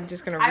gonna. I'm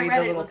just gonna read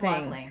the little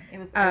thing. Lovely.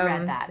 I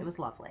read that. It was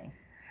lovely.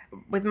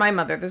 With my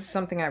mother, this is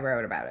something I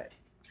wrote about it.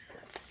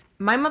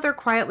 My mother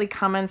quietly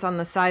comments on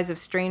the size of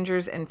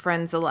strangers and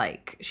friends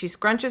alike. She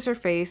scrunches her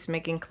face,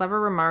 making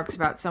clever remarks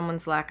about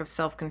someone's lack of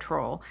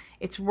self-control.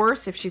 It's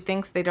worse if she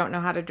thinks they don't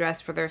know how to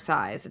dress for their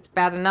size. It's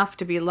bad enough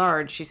to be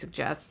large, she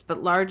suggests,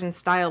 but large and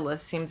styleless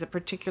seems a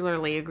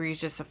particularly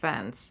egregious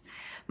offense.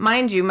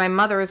 Mind you, my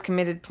mother has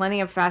committed plenty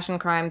of fashion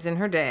crimes in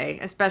her day,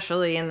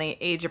 especially in the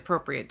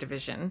age-appropriate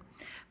division.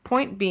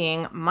 Point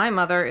being, my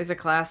mother is a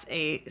Class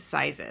A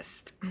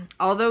sizist,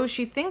 although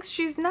she thinks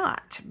she's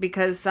not,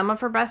 because some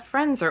of her best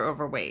friends are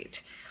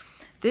overweight.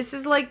 This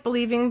is like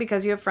believing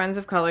because you have friends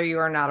of color you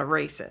are not a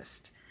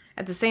racist.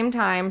 At the same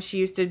time, she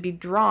used to be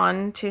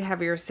drawn to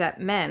heavier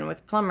set men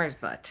with plumber's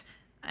butt.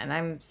 And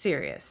I'm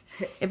serious.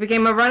 It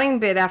became a running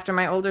bit after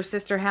my older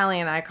sister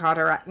Hallie and I called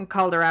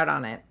her out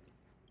on it.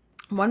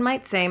 One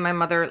might say my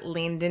mother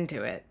leaned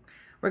into it.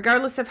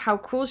 Regardless of how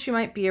cool she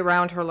might be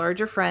around her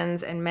larger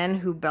friends and men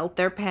who belt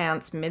their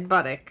pants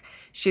mid-buttock,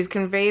 she's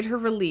conveyed her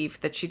relief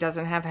that she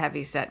doesn't have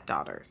heavy-set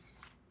daughters.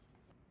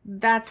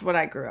 That's what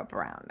I grew up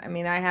around. I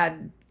mean, I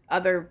had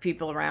other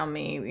people around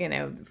me,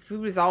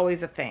 food is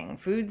always a thing.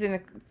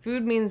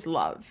 Food means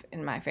love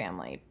in my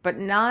family, but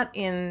not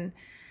in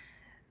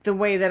the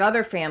way that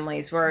other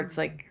families where it's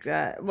like,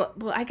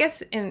 I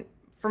guess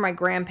for my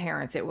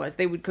grandparents,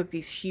 they would cook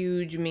these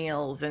huge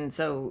meals. And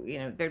so,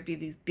 there'd be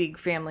these big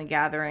family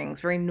gatherings,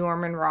 very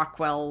Norman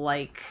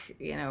Rockwell-like,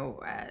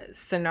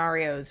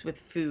 scenarios with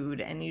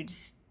food. And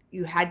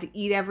you had to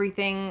eat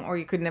everything or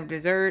you couldn't have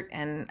dessert.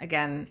 And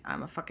again,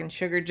 I'm a fucking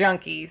sugar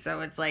junkie.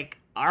 So it's like,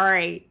 all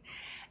right.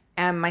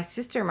 And my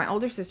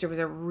older sister, was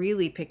a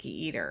really picky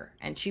eater,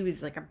 and she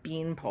was like a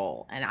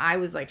beanpole, and I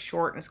was like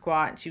short and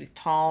squat, and she was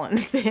tall and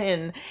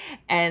thin,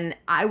 and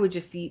I would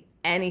just eat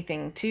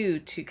anything too,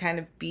 to kind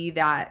of be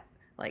that,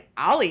 like,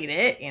 I'll eat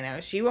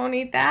it, she won't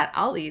eat that,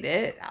 I'll eat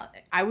it.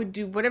 I would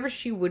do whatever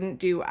she wouldn't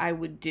do, I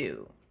would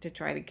do, to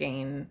try to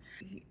gain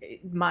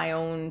my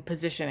own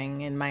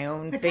positioning in my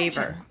own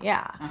favor.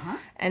 Yeah.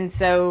 And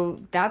so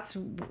that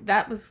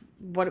was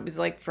what it was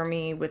like for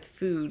me with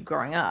food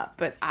growing up.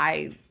 But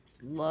I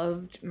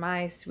loved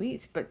my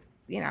sweets. But,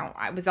 she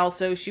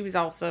was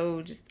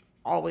also just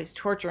always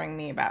torturing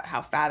me about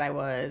how fat I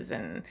was.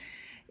 And,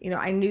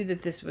 I knew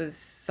that this was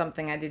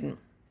something I didn't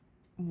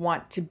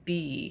want to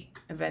be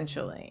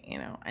eventually,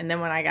 And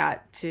then when I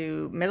got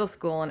to middle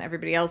school and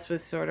everybody else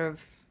was sort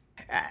of...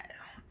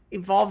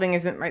 evolving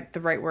isn't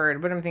the right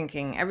word. What I'm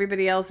thinking,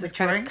 everybody else is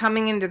kind of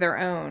coming into their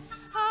own.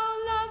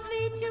 How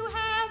lovely to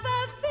have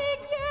a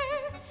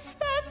figure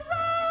that's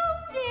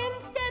round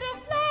instead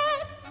of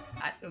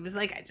flat. It was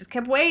like I just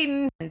kept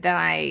waiting, and then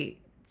I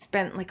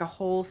spent like a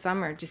whole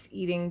summer just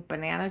eating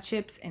banana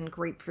chips and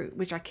grapefruit,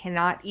 which I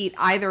cannot eat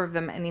either of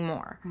them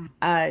anymore.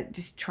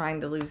 Just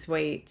trying to lose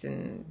weight,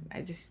 and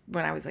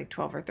when I was like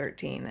 12 or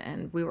 13,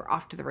 and we were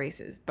off to the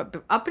races.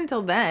 But up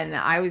until then,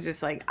 I was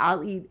just like,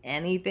 I'll eat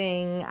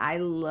anything. I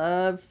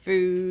love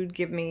food.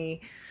 Give me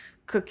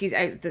cookies.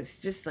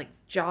 There's just like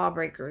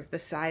jawbreakers the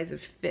size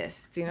of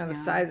fists, the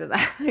size of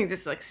that thing,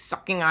 just like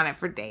sucking on it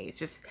for days,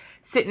 just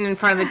sitting in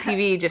front of the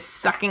TV, just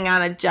sucking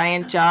on a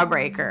giant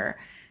jawbreaker.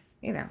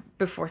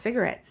 Before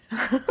cigarettes.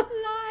 Life's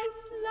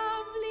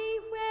lovely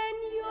when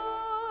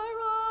you're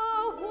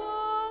a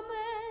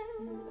woman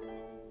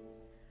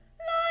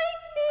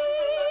like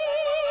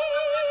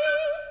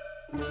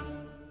me.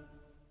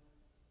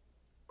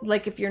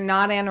 Like if you're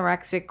not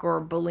anorexic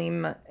or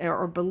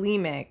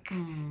bulimic,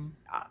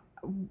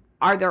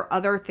 are there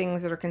other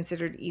things that are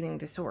considered eating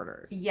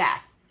disorders?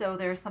 Yes. So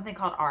there's something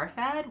called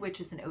RFAD,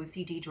 which is an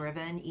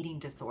OCD-driven eating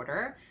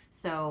disorder.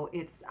 So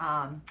it's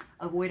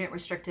avoidant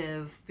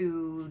restrictive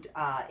food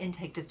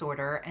intake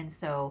disorder. And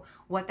so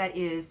what that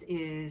is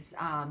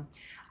I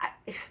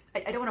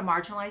don't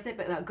want to marginalize it,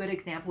 but a good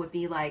example would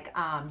be like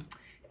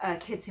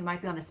kids who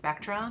might be on the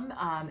spectrum.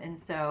 And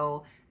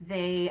so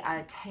they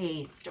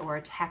taste or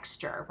a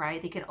texture,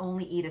 right? They can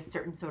only eat a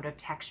certain sort of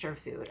texture of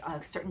food,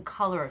 a certain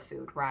color of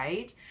food,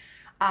 right?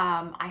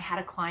 I had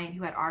a client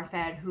who had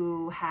RFAD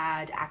who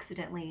had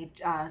accidentally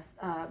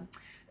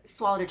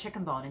swallowed a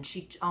chicken bone, and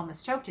she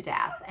almost choked to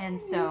death, and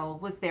so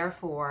was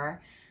therefore,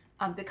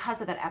 because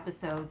of that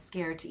episode,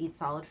 scared to eat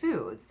solid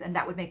foods, and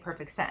that would make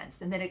perfect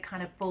sense. And then it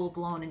kind of full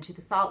blown into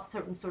the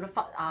certain sort of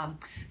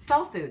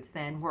salt foods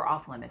then were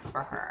off limits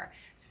for her.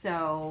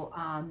 So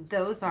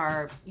those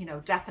are,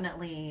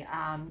 definitely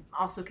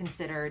also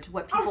considered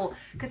what people,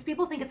 because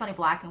people think it's only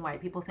black and white.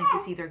 People think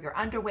it's either you're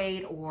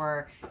underweight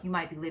or you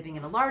might be living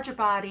in a larger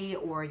body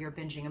or you're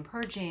binging and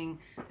purging.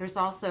 There's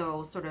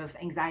also sort of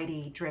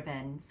anxiety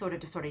driven sort of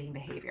disordered eating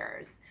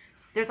behaviors.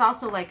 There's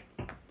also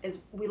as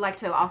we like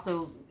to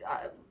also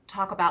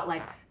talk about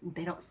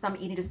some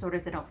eating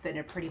disorders, they don't fit in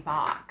a pretty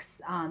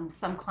box.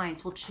 Some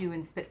clients will chew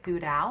and spit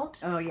food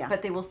out. Oh, yeah.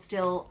 But they will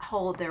still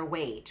hold their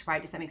weight, right?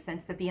 Does that make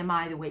sense? The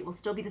BMI, the weight will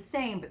still be the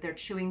same, but they're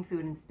chewing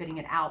food and spitting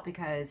it out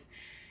because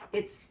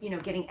it's,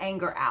 getting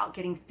anger out,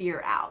 getting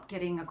fear out,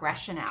 getting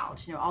aggression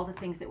out, all the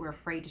things that we're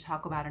afraid to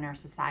talk about in our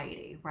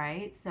society,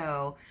 right?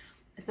 So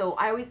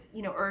I always,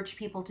 urge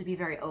people to be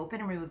very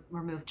open and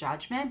remove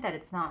judgment, that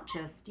it's not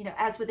just,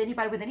 as with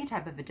anybody with any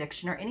type of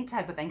addiction or any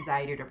type of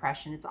anxiety or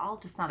depression, it's all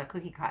just not a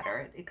cookie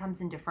cutter. It comes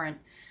in different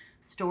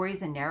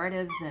stories and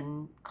narratives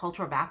and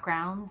cultural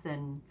backgrounds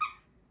and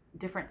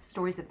different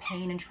stories of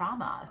pain and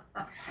trauma.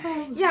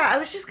 Yeah, I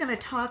was just going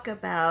to talk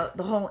about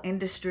the whole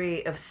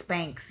industry of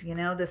Spanx.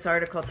 This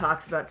article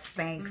talks about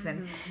Spanx,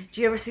 and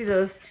do you ever see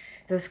those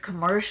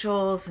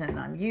commercials and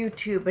on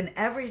YouTube and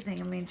everything?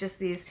 I mean, just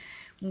these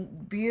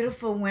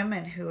beautiful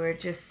women who are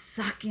just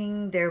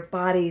sucking their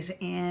bodies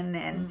in,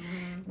 and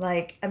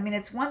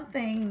it's one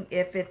thing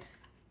if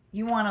it's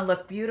you want to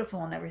look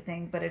beautiful and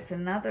everything, but it's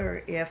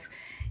another if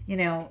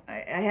I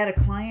had a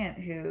client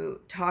who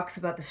talks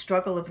about the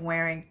struggle of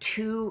wearing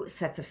 2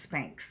 sets of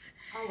Spanx.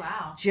 Oh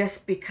wow.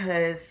 Just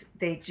because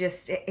they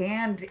just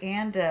and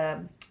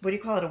what do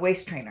you call it, a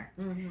waist trainer,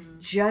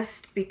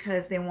 just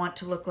because they want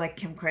to look like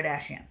Kim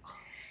Kardashian.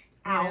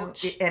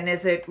 Ouch. And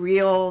is it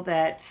real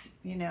that,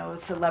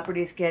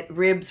 celebrities get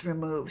ribs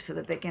removed so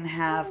that they can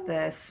have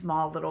the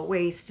small little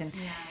waist? And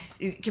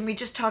can we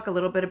just talk a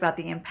little bit about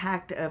the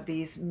impact of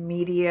these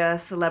media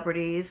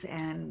celebrities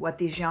and what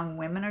these young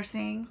women are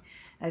seeing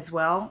as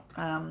well?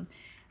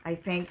 I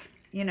think,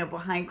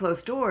 behind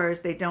closed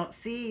doors, they don't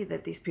see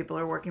that these people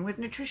are working with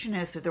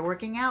nutritionists, or they're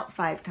working out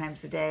 5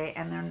 times a day,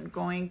 and they're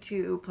going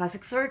to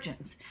plastic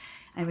surgeons.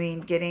 I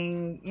mean,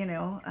 getting,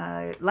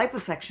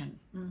 liposuction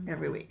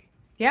every week.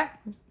 Yeah,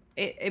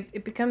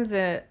 it becomes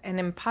an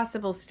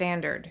impossible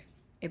standard.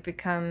 It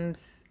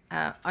becomes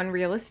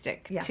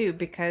unrealistic, too,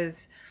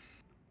 because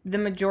the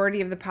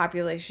majority of the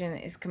population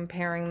is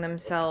comparing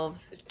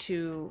themselves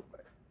to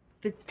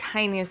the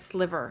tiniest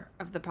sliver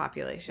of the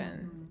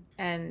population.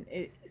 And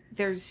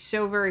there's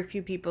so very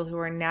few people who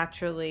are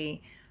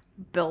naturally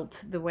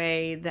built the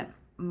way that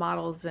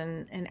models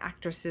and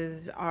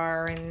actresses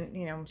are,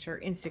 and I'm sure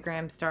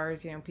Instagram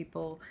stars,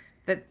 people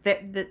that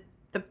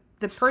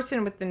the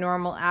person with the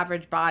normal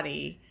average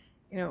body,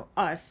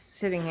 us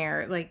sitting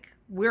here, like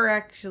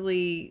we're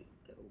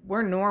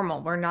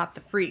normal. We're not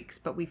the freaks,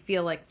 but we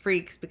feel like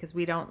freaks because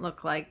we don't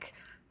look like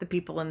the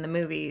people in the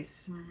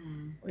movies.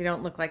 We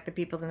don't look like the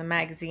people in the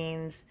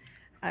magazines.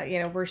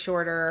 We're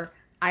shorter.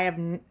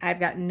 I've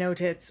got no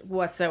tits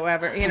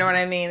whatsoever. You know what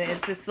I mean?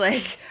 It's just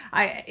like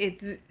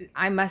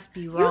I must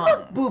be wrong. You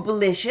look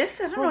boobalicious.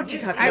 I don't know what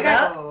you're talking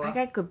about. I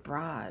got good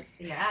bras.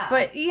 Yeah.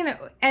 But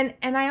and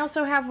I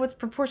also have what's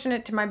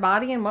proportionate to my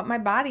body and what my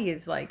body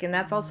is like, and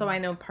that's also I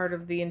know part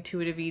of the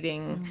intuitive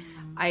eating.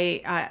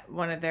 I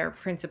one of their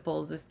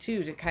principles is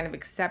to kind of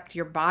accept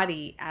your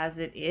body as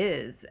it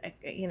is.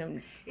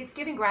 It's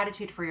giving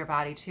gratitude for your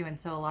body too, and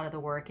so a lot of the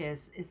work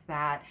is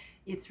that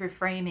it's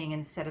reframing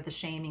instead of the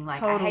shaming. Like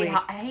Totally.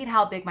 I hate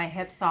how big my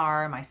hips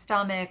are, my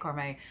stomach, or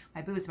my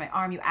boobs, my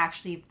arm. You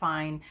actually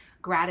find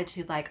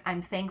gratitude. Like,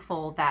 I'm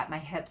thankful that my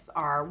hips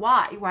are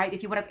wide, right?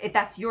 If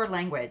that's your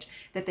language,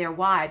 that they're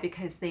wide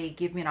because they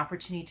give me an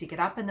opportunity to get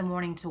up in the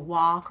morning, to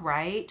walk,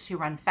 right? To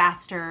run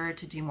faster,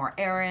 to do more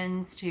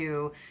errands,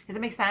 does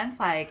it make sense?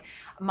 Like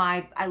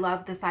I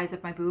love the size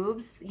of my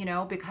boobs,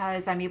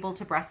 because I'm able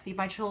to breastfeed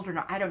my children,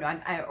 or I don't know,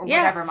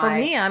 whatever. For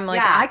me, I'm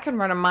like, I can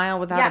run a mile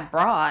without a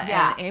bra,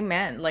 and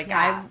amen. Like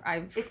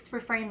I've it's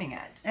reframing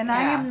it. And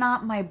I am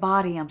not my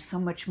body. I'm so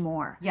much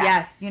more.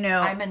 Yes.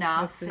 I'm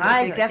enough.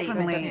 I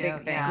definitely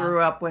Yeah. grew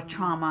up with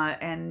trauma,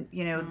 and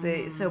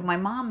so my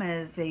mom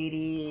is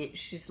 80.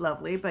 She's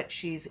lovely, but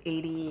she's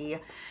 80.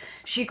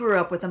 She grew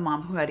up with a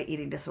mom who had an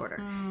eating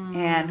disorder,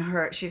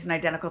 and she's an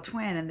identical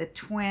twin, and the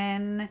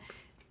twin,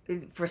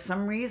 for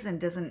some reason,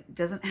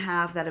 doesn't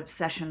have that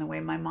obsession the way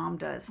my mom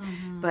does.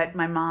 But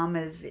my mom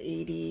is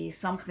 80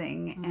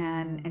 something,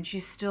 and she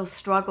still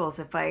struggles.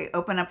 If I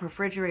open up her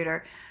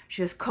refrigerator,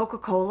 she has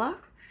Coca-Cola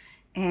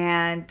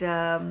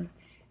and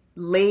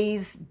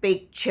Lay's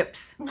baked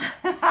chips,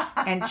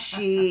 and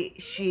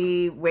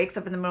she wakes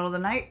up in the middle of the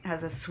night,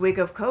 has a swig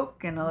of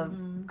Coke and a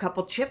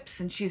couple chips,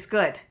 and she's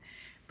good.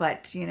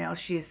 But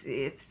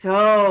it's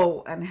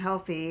so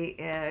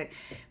unhealthy.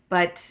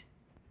 But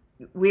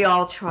we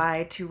all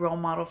try to role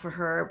model for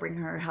her, bring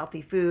her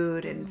healthy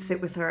food, and sit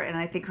with her, and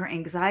I think her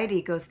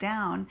anxiety goes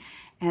down,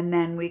 and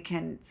then we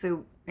can.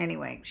 So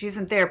anyway, she's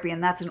in therapy,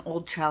 and that's an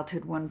old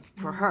childhood one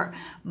for her.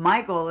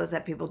 My goal is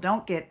that people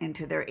don't get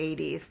into their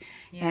 80s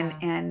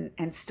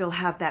and still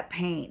have that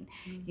pain,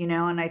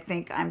 and I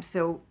think I'm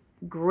so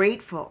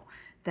grateful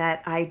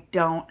that I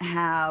don't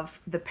have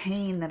the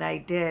pain that I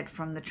did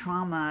from the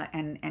trauma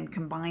and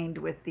combined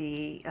with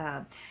the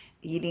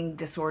eating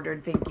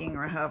disordered thinking,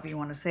 or however you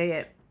want to say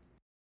it.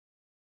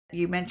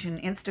 You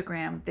mentioned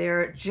Instagram.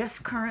 There,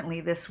 just currently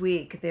this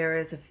week, there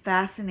is a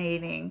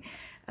fascinating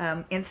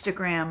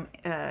Instagram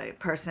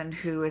person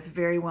who is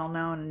very well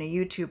known, and a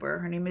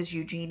YouTuber. Her name is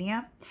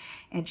Eugenia,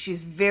 and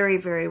she's very,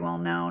 very well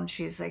known.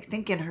 She's, I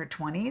think, in her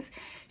 20s.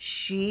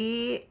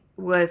 She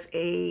was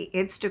a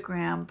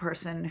Instagram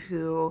person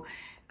who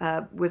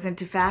was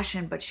into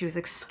fashion, but she was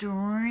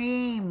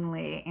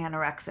extremely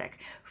anorexic,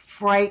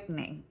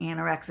 frightening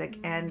anorexic.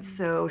 And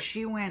so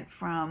she went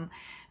from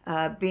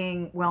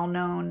being well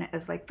known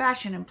as like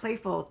fashion and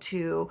playful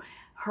to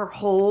her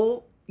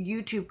whole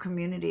YouTube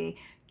community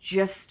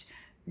just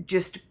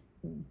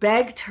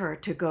begged her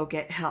to go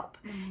get help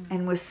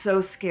and was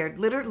so scared.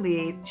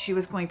 Literally, she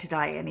was going to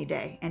die any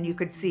day, and you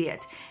could see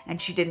it. And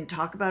she didn't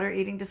talk about her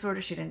eating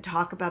disorder. She didn't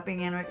talk about being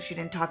anorexic. She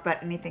didn't talk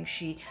about anything.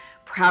 She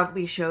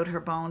proudly showed her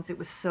bones. It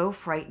was so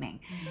frightening.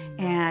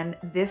 And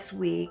this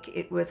week,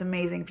 it was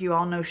amazing. If you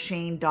all know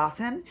Shane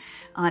Dawson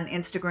on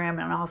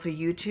Instagram and also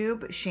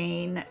YouTube,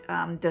 Shane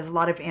does a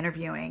lot of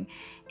interviewing.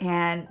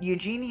 And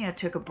Eugenia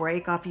took a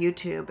break off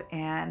YouTube,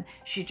 and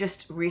she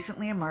just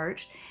recently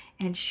emerged.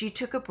 And she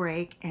took a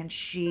break, and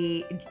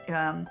she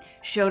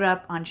showed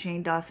up on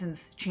Shane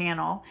Dawson's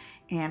channel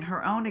and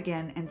her own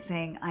again and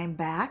saying, I'm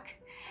back.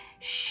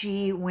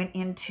 She went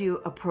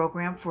into a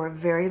program for a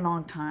very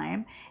long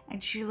time,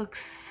 and she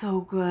looks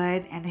so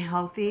good and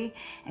healthy.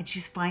 And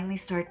she's finally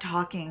started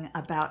talking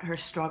about her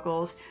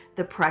struggles,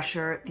 the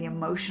pressure, the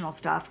emotional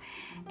stuff.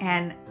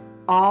 And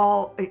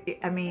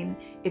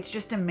it's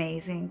just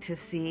amazing to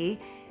see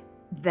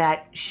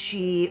that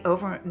she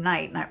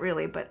overnight, not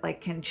really, but like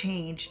can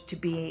change to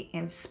be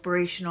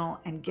inspirational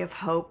and give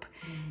hope.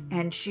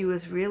 And she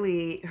was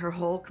really, her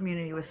whole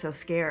community was so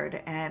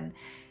scared. And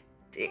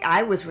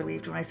I was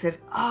relieved when I said,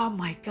 oh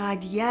my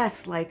God,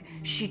 yes, like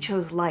she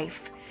chose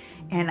life.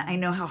 And I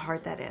know how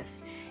hard that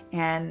is.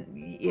 And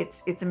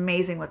it's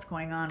amazing what's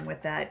going on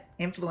with that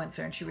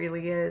influencer. And she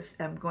really is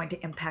going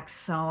to impact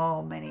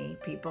so many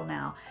people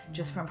now,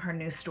 just from her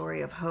new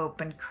story of hope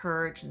and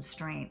courage and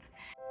strength.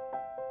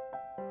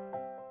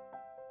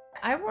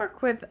 I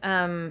work with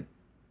a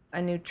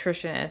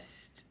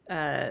nutritionist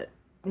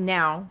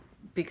now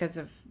because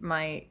of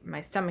my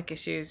stomach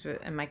issues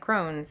and my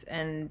Crohn's,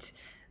 and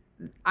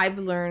I've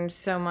learned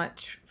so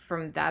much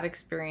from that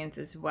experience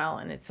as well.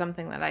 And it's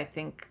something that I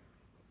think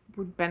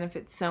would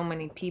benefit so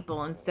many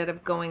people instead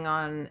of going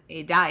on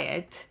a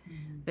diet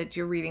that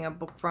you're reading a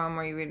book from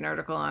or you read an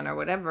article on or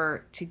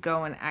whatever, to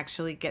go and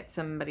actually get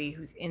somebody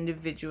who's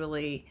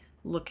individually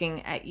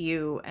looking at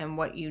you and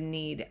what you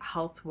need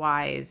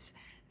health-wise.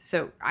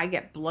 So I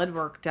get blood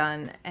work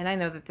done, and I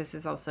know that this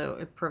is also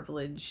a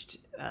privileged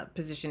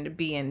position to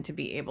be in, to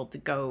be able to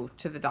go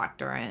to the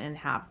doctor and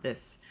have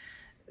this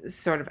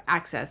sort of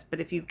access. But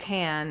if you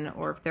can,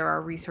 or if there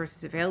are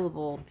resources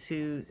available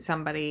to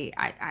somebody,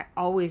 I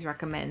always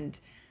recommend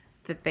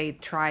that they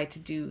try to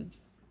do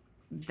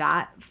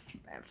that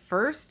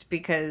first,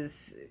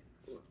 because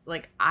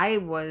like I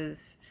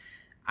was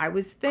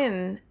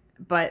thin,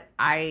 but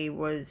I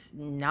was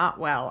not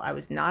well. I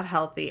was not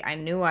healthy. I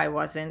knew I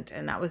wasn't,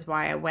 and that was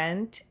why I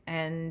went.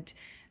 And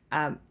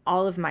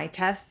all of my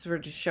tests were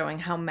just showing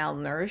how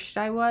malnourished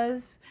I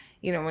was.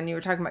 You know, when you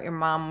were talking about your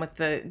mom with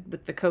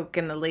the Coke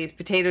and the Lay's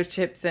potato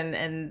chips,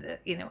 and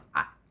you know,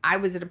 I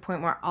was at a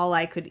point where all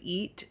I could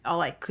eat, all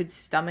I could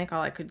stomach,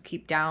 all I could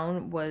keep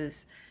down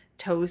was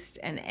toast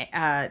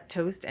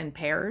and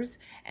pears,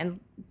 and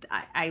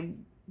I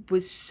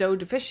was so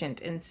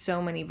deficient in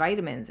so many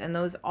vitamins. And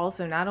those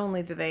also, not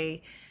only do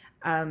they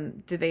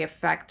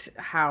affect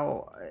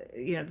how,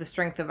 you know, the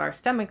strength of our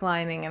stomach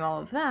lining and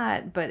all of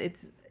that, but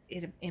it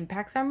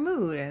impacts our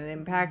mood, and it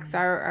impacts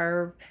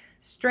our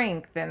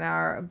strength and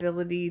our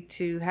ability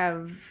to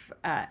have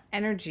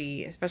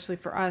energy, especially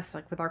for us,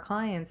 like with our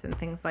clients and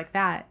things like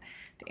that,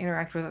 to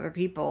interact with other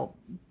people.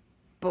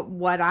 But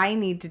what I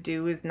need to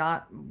do is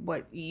not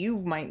what you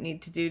might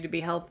need to do to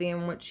be healthy,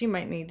 and what she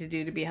might need to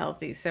do to be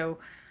healthy. So,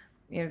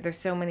 you know, there's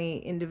so many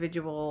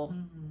individual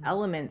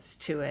elements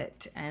to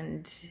it,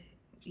 and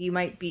you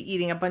might be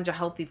eating a bunch of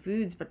healthy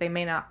foods, but they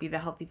may not be the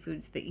healthy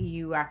foods that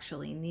you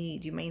actually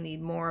need. You may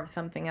need more of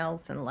something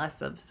else and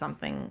less of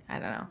something, I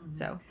don't know.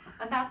 So,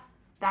 and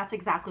that's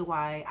exactly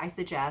why I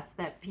suggest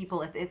that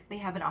people, if they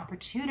have an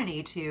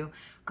opportunity to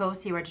go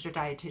see a registered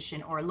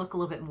dietitian or look a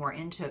little bit more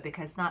into it,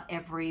 because not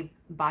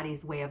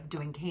everybody's way of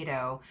doing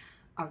keto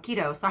or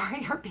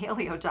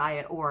paleo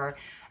diet or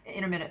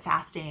intermittent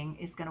fasting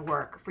is going to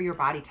work for your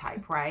body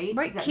type, right?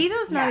 Right.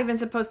 Keto's not even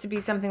supposed to be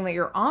something that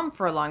you're on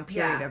for a long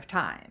period of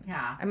time.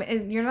 Yeah. I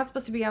mean, you're not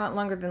supposed to be on it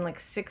longer than like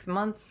 6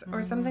 months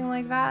or something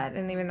like that.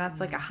 And even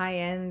that's like a high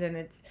end, and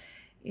it's,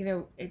 you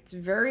know, it's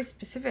very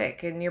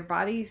specific, and your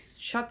body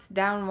shuts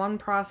down one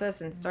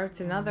process and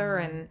starts another.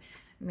 And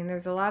I mean,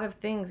 there's a lot of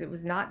things. It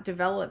was not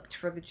developed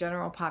for the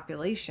general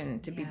population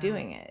to be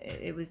doing it.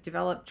 It was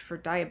developed for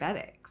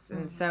diabetics.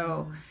 And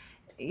so,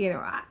 you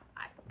know,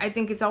 I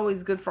think it's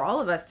always good for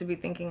all of us to be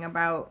thinking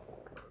about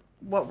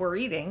what we're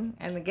eating.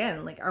 And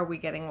again, like, are we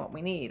getting what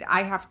we need?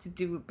 I have to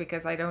do it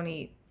because I don't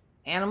eat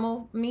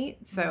animal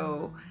meat.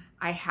 So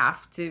I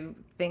have to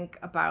think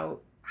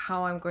about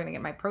how I'm going to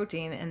get my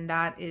protein. And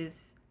that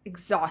is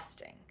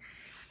exhausting.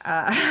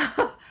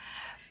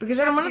 Because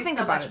I don't want to think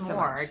about it so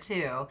much.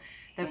 Too.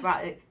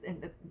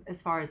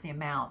 As far as the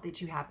amount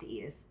that you have to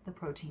eat, is the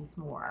protein's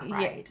more,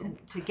 right? Yeah.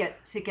 And to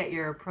get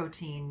your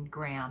protein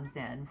grams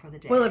in for the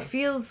day. Well, it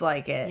feels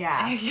like it.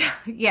 Yeah.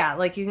 Yeah,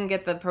 like you can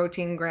get the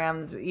protein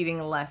grams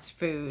eating less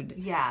food.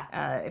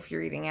 Yeah. If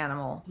you're eating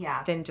animal.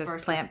 Yeah. Than just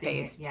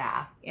plant-based.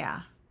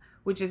 Yeah.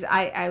 Which is,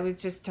 I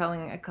was just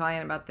telling a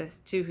client about this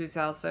too, who's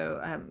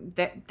also,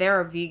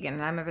 they're a vegan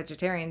and I'm a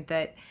vegetarian,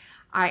 that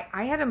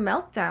I had a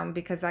meltdown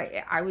because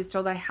I was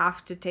told I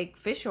have to take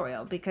fish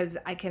oil because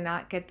I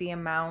cannot get the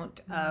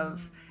amount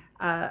of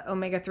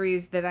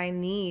omega-3s that I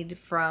need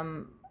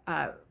from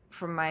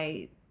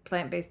my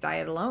plant-based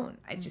diet alone.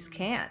 I just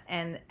can't.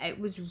 And it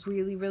was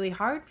really, really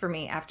hard for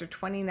me after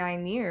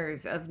 29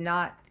 years of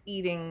not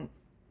eating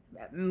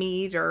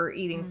meat or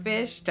eating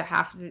fish to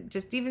have to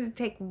just even to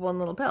take one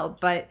little pill.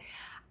 But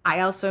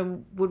I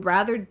also would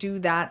rather do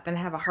that than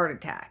have a heart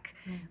attack,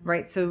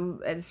 right?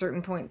 So at a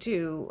certain point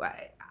too,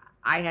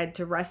 I had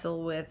to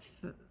wrestle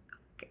with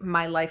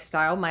my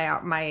lifestyle,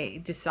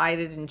 my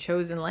decided and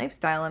chosen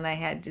lifestyle. And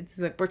it's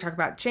like, we're talking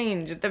about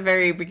change at the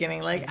very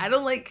beginning. Like, I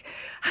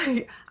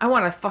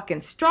want a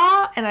fucking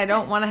straw, and I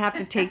don't want to have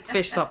to take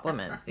fish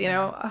supplements, you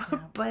know?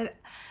 But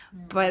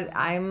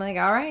I'm like,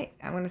 all right,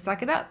 I'm going to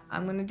suck it up.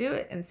 I'm going to do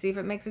it and see if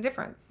it makes a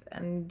difference.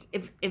 And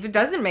if it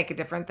doesn't make a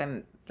difference,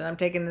 then I'm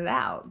taking it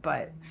out.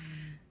 But,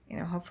 you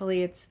know,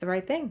 hopefully it's the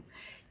right thing.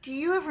 Do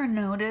you ever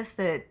notice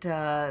that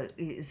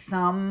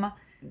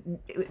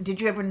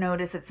did you ever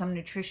notice that some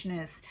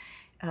nutritionists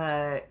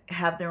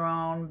have their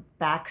own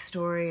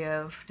backstory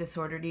of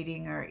disordered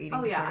eating or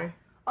eating disorder?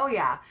 Oh,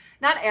 yeah.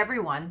 Not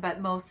everyone, but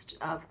most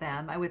of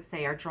them, I would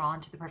say, are drawn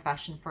to the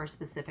profession for a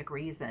specific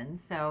reason.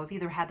 So have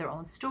either had their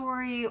own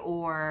story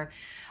or,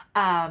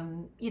 a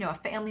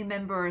family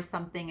member or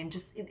something, and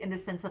just in the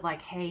sense of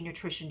like, hey,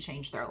 nutrition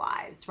changed their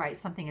lives, right?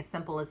 Something as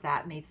simple as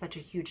that made such a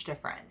huge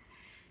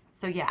difference.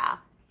 So, yeah.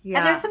 Yeah.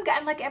 And there's some,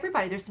 like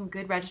everybody, there's some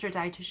good registered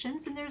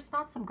dietitians and there's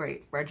not some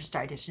great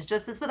registered dietitians,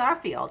 just as with our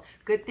field.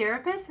 Good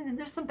therapists, and then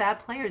there's some bad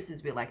players,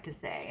 as we like to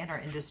say, in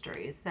our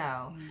industry.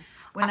 So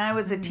when I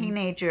was a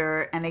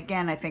teenager, and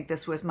again, I think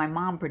this was my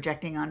mom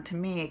projecting onto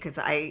me because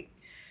I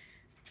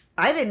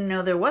didn't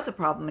know there was a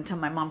problem until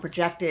my mom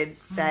projected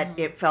that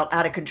it felt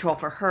out of control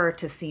for her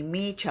to see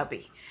me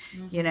chubby,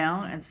 you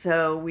know? And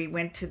so we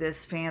went to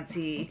this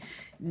fancy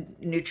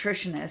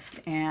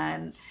nutritionist,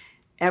 and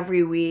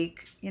every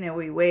week, you know,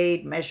 we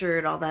weighed,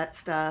 measured, all that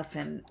stuff.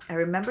 And I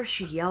remember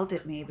she yelled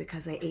at me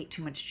because I ate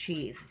too much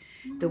cheese.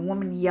 The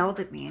woman yelled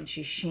at me and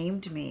she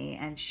shamed me,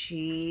 and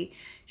she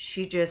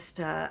just,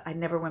 I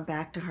never went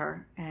back to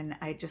her. And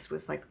I just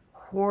was like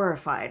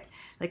horrified.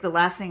 Like the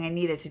last thing I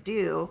needed to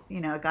do, you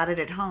know, I got it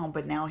at home,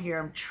 but now here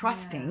I'm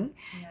trusting.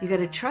 You got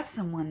to trust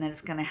someone that is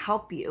going to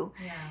help you.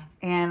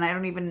 And I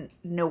don't even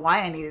know why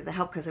I needed the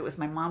help, because it was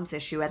my mom's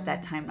issue at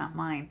that time, not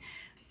mine.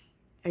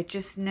 I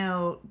just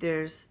know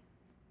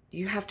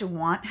you have to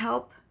want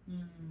help,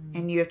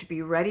 and you have to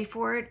be ready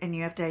for it, and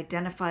you have to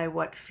identify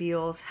what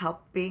feels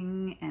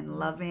helping and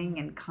loving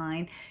and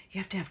kind. You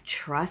have to have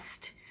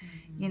trust,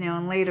 you know,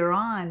 and later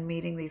on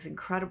meeting these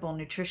incredible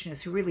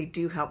nutritionists who really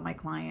do help my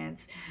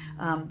clients,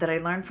 that I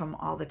learn from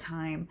all the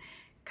time.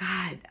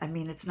 God, I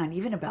mean, it's not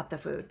even about the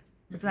food.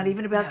 It's not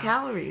even about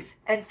calories.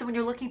 And so when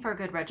you're looking for a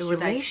good The registered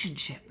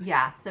relationship.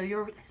 so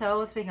you're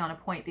so speaking on a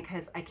point,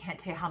 because I can't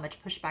tell you how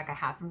much pushback I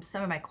have from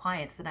some of my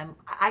clients, and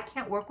I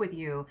can't work with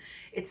you.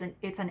 It's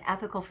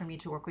unethical for me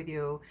to work with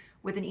you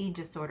with an eating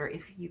disorder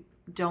if you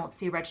don't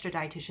see a registered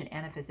dietitian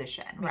and a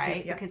physician,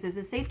 right? Because there's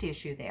a safety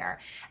issue there.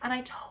 And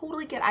I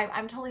totally get,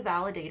 I'm totally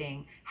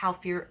validating how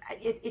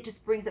it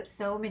just brings up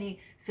so many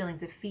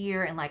feelings of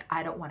fear and like,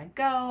 I don't want to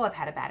go. I've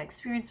had a bad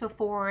experience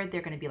before.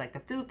 They're going to be like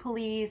the food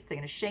police. They're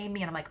going to shame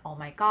me. And I'm like, oh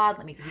my God,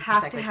 let me give you some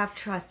psychology. You have to have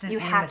trust and You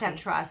have to have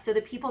trust. So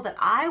the people that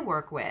I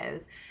work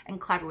with and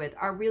collaborate with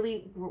are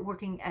really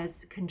working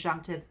as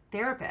conjunctive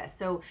therapists.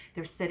 So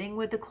they're sitting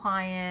with the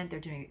client, they're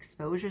doing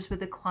exposures with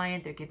the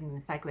client, they're giving them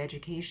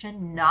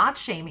psychoeducation, not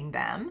shaming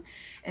them.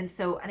 And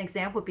so an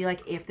example would be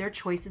like, if their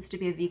choice is to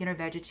be a vegan or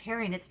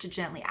vegetarian, it's to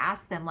gently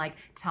ask them, like,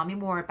 tell me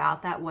more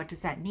about that. What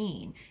does that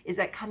mean? Is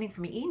that coming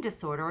from an eating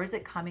disorder, or is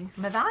it coming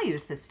from a value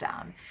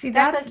system? See,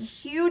 that's a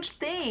huge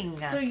thing.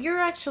 So you're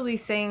actually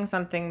saying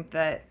something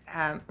that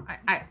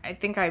I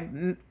think I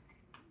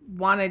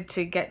wanted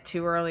to get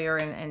to earlier,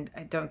 and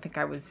I don't think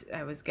I was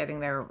getting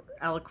there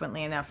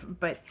eloquently enough,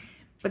 but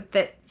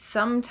that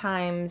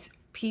sometimes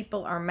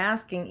people are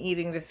masking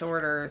eating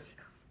disorders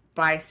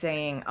by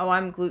saying, oh,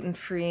 I'm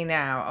gluten-free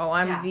now, oh,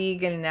 I'm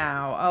vegan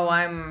now, oh,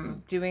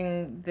 I'm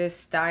doing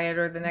this diet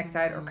or the next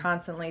diet, or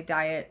constantly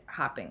diet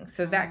hopping.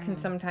 So that can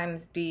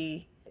sometimes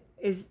be,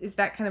 is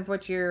that kind of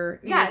what you're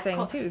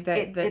saying too?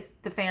 It's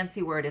the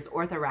fancy word is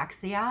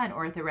orthorexia, and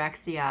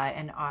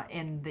orthorexia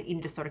in the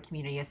eating disorder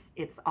community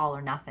it's all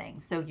or nothing.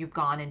 So you've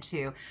gone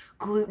into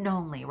gluten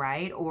only,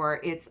 right? Or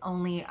it's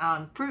only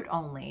fruit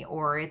only,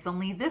 or it's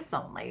only this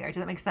only, or does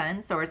that make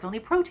sense? Or it's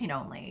only protein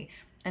only.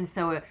 And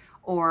so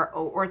or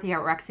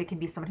orthorexia can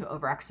be someone who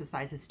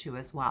overexercises too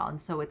as well.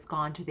 And so it's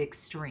gone to the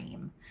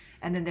extreme.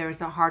 And then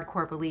there's a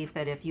hardcore belief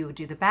that if you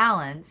do the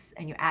balance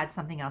and you add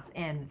something else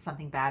in,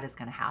 something bad is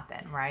going to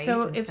happen, right?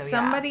 So if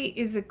somebody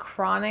is a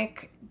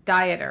chronic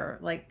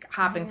dieter, like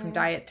hopping from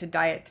diet to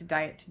diet to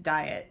diet to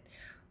diet,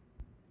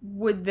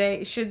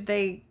 should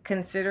they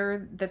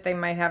consider that they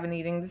might have an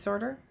eating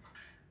disorder?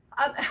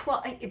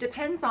 Well, it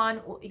depends on,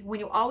 when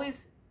you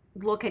always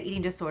look at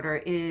eating disorder,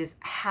 is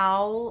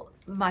how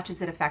much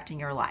is it affecting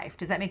your life?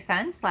 Does that make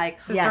sense?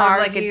 Like, so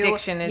like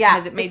addiction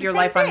has it made your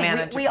life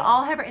unmanageable? We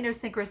all have our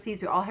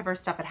idiosyncracies, we all have our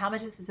stuff, but how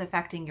much is this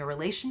affecting your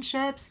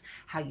relationships,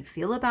 how you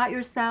feel about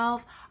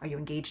yourself? Are you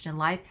engaged in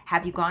life?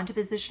 Have you gone to a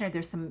physician? Are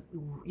there some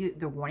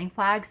warning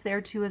flags there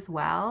too as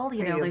well? Are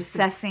you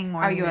obsessing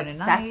Are you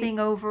obsessing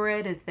over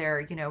it? Is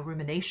there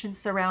rumination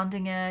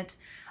surrounding it?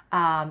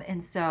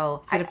 And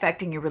so is it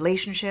affecting your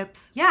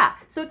relationships? Yeah.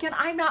 So again,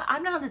 I'm not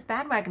on this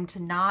bandwagon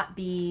to not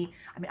be,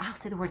 I'll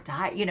say the word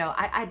diet,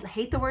 I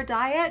hate the word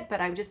diet,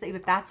 but I would just say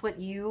if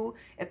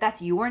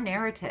that's your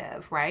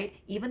narrative, right?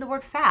 Even the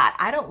word fat,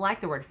 I don't like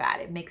the word fat.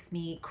 It makes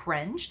me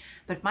cringe.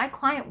 But if my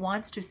client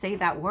wants to say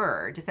that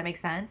word, does that make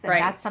sense? And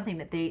that's something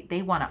that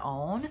they want to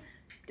own.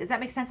 Does that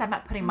make sense? I'm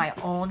not putting my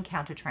own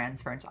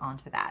countertransference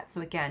onto that. So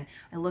again,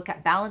 I look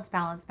at balance,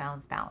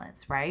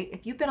 right?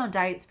 If you've been on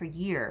diets for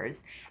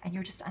years and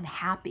you're just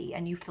unhappy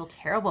and you feel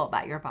terrible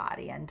about your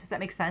body, and does that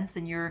make sense?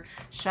 And you're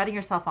shutting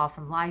yourself off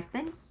from life,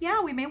 then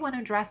we may want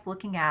to address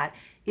looking at,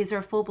 is there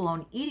a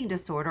full-blown eating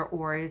disorder,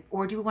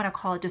 or do we want to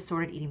call it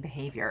disordered eating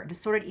behavior?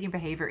 Disordered eating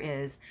behavior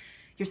is,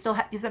 you're still,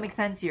 does that make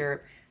sense? So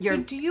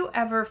do you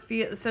ever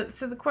feel, so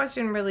the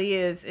question really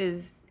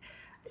is,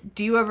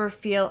 do you ever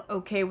feel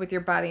okay with your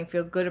body and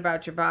feel good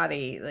about your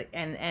body? Like,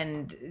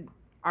 and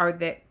are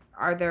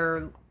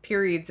there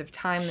periods of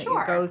time that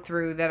you go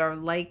through that are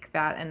like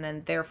that, and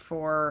then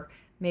therefore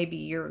maybe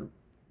you're,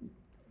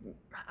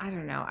 I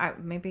don't know,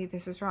 maybe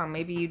this is wrong.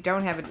 Maybe you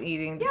don't have an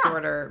eating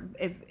disorder.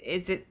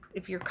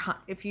 If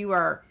you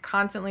are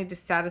constantly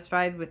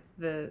dissatisfied with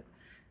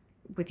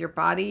with your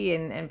body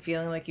and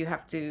feeling like you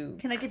have to.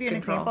 Can I give you an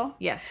control? example?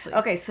 Yes, please.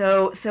 Okay,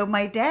 so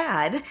my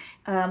dad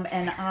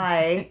and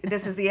I,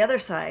 this is the other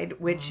side,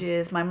 which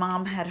is my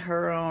mom had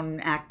her own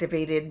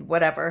activated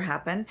whatever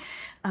happened.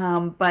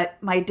 But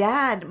my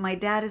dad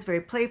is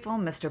very playful,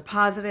 Mr.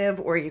 Positive,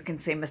 or you can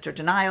say Mr.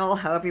 Denial,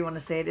 however you want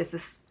to say it.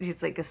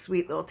 He's like a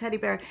sweet little teddy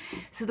bear.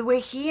 So the way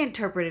he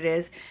interpreted it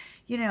is,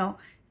 you know,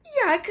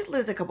 yeah, I could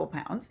lose a couple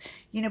pounds,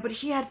 you know, but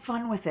he had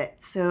fun with it.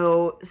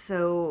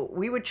 So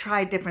we would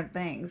try different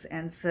things.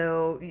 And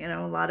so, you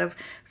know, a lot of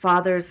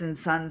fathers and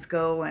sons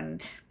go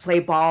and play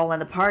ball in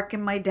the park.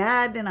 And my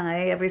dad and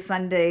I, every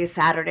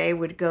Saturday,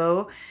 would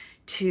go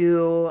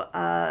to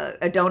a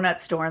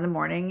donut store in the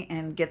morning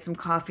and get some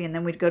coffee. And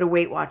then we'd go to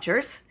Weight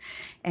Watchers.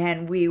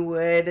 And we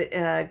would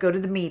go to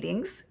the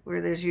meetings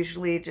where there's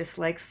usually just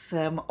like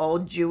some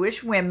old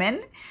Jewish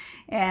women.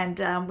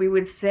 And we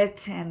would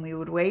sit and we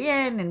would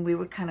weigh in and we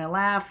would kind of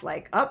laugh,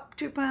 like up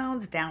 2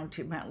 pounds, down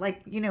 2 pounds,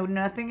 like, you know,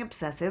 nothing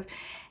obsessive.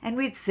 And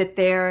we'd sit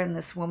there and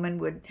this woman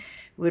would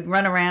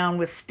run around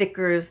with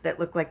stickers that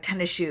looked like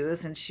tennis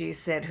shoes. And she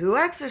said, "Who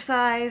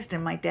exercised?"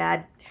 And my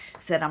dad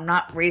said, "I'm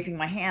not raising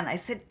my hand." I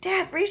said,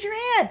 "Dad, raise your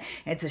hand."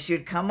 And so she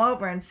would come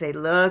over and say,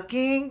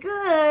 "Looking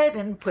good,"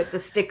 and put the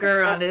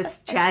sticker on his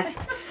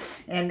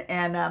chest.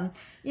 And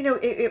you know,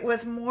 it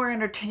was more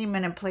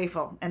entertainment and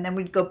playful. And then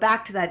we'd go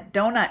back to that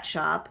donut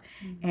shop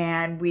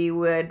and we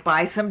would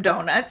buy some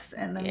donuts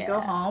and then go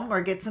home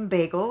or get some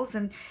bagels.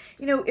 And,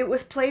 you know, it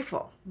was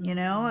playful, you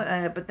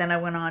know. But then I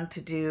went on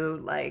to do,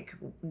 like,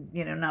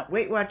 you know, not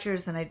Weight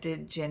Watchers. Then I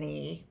did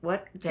Jenny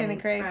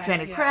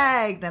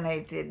Craig. Then I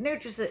did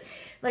Nutrisystem,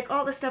 like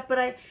all this stuff.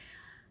 But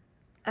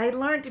I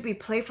learned to be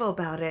playful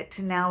about it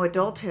to now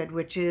adulthood,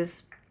 which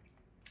is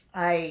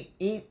I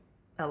eat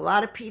a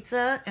lot of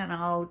pizza and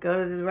I'll go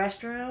to the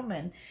restroom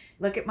and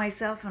look at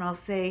myself and I'll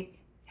say,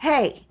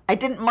 "Hey, I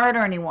didn't murder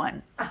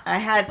anyone. I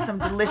had some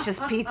delicious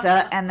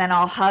pizza." And then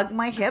I'll hug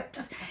my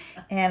hips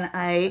and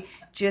I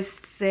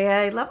just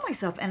say I love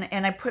myself.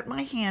 And I put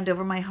my hand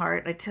over my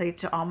heart. I tell you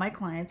to all my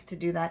clients to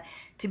do that,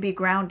 to be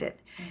grounded,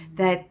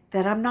 that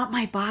I'm not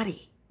my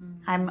body.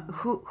 I'm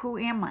who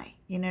am I?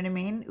 You know what I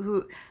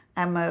mean?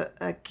 I'm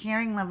a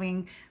caring,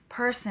 loving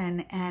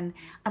person, and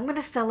I'm going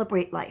to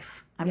celebrate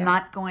life. I'm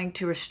not going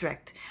to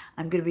restrict.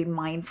 I'm going to be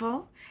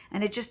mindful.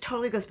 And it just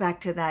totally goes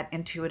back to that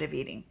intuitive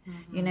eating.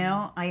 You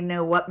know, I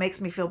know what makes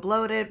me feel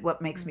bloated,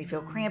 what makes me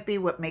feel crampy,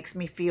 what makes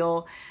me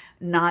feel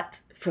not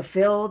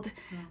fulfilled.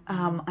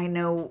 I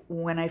know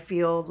when I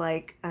feel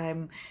like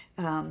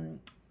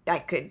I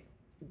could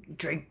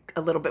drink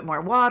a little bit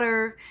more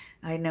water.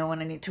 I know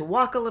when I need to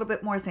walk a little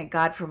bit more. Thank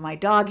God for my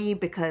doggy,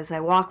 because I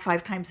walk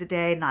 5 times a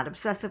day, not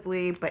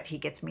obsessively, but he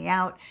gets me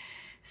out.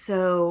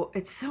 So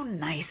it's so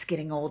nice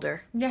getting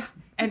older. Yeah,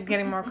 and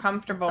getting more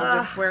comfortable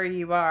with where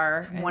you are.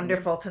 It's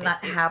wonderful to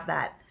not have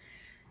that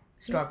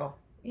struggle.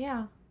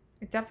 Yeah,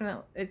 it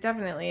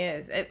definitely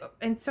is.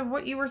 And so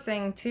what you were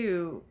saying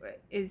too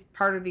is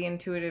part of the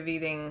intuitive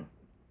eating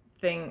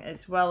thing,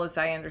 as well as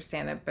I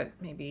understand it. But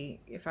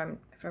maybe if I'm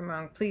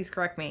wrong, please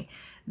correct me.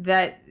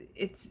 That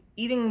it's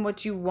eating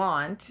what you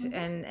want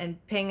and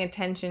paying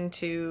attention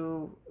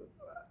to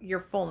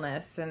your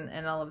fullness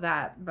and all of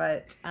that.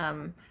 But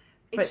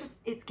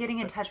it's getting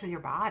in touch with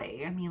your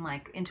body. I mean,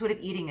 like, intuitive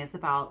eating is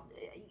about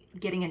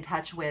getting in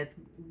touch with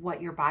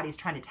what your body's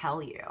trying to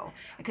tell you,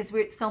 because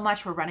we're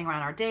running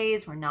around our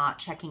days, we're not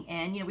checking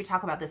in. You know, we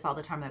talk about this all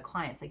the time with our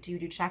clients, like, do you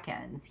do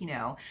check-ins? You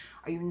know,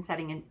 are you even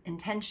setting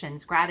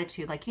intentions,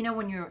 gratitude? Like, you know,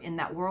 when you're in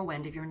that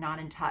whirlwind, if you're not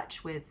in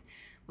touch with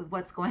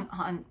what's going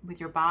on with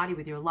your body,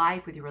 with your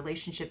life, with your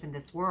relationship in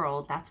this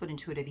world, that's what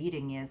intuitive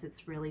eating is.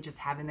 It's really just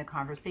having the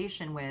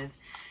conversation with,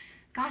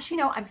 gosh, you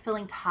know, I'm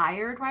feeling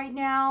tired right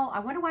now. I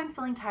wonder why I'm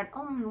feeling tired.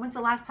 When's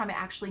the last time I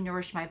actually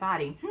nourished my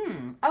body?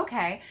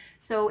 Okay.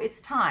 So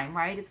it's time,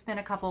 right? It's been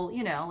a couple,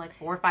 you know, like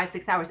 4, 5,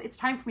 6 hours. It's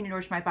time for me to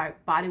nourish my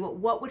body.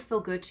 What would feel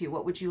good to you?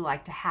 What would you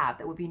like to have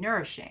that would be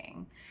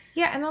nourishing?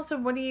 Yeah. And also,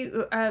 what do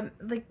you,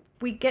 like,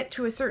 we get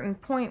to a certain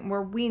point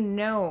where we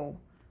know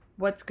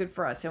what's good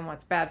for us and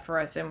what's bad for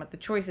us and what the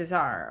choices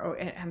are. Oh,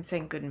 and I'm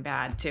saying good and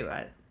bad too,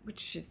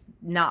 which is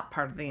not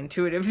part of the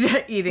intuitive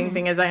eating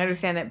thing as I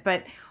understand it,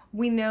 but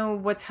we know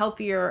what's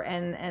healthier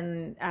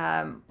and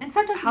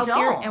sometimes healthier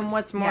we don't. And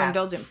what's more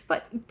indulgent.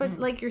 But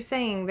like you're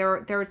saying,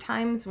 there are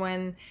times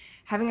when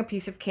having a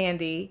piece of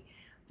candy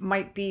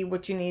might be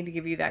what you need to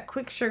give you that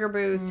quick sugar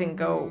boost and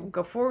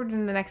go forward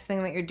in the next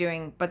thing that you're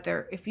doing. But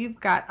if you've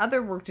got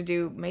other work to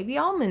do, maybe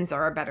almonds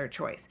are a better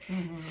choice.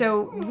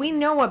 So we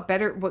know what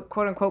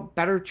quote unquote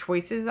better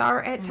choices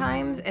are at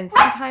times, and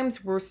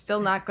sometimes we're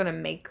still not going to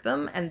make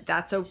them, and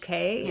that's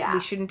okay. Yeah.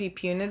 We shouldn't be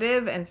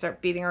punitive and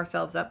start beating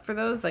ourselves up for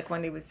those. Like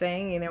Wendy was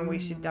saying, you know, we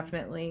should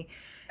definitely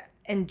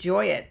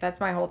enjoy it. That's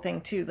my whole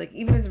thing too. Like,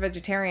 even as a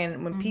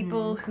vegetarian, when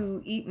people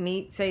who eat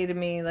meat say to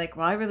me, like,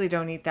 well, I really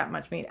don't eat that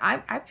much meat,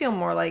 I feel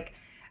more like,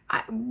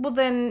 well,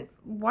 then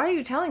why are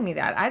you telling me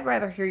that? I'd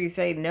rather hear you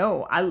say,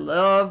 no, I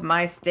love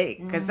my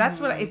steak, because that's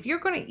what, if you're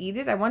going to eat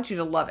it, I want you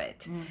to love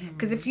it.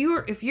 Because if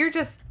you're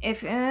just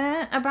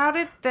about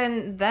it,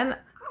 then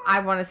I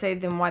want to say,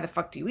 then why the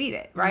fuck do you eat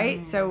it,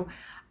 right? So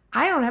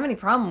I don't have any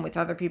problem with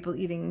other people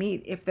eating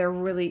meat if they're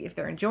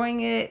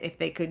enjoying it, if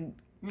they could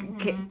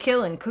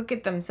kill and cook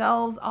it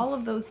themselves, all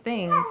of those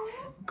things,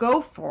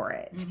 go for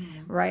it,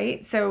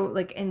 right? So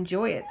like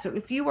enjoy it. So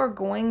if you are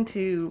going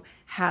to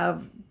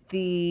have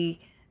the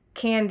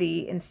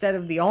candy instead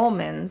of the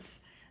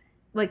almonds,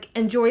 like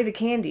enjoy the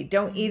candy.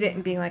 Don't eat it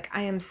and being like,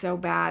 I am so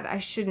bad, I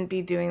shouldn't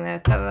be doing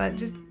this.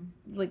 Just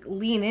like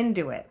lean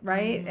into it,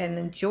 right? And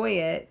enjoy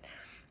it,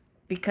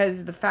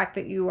 because the fact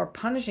that you are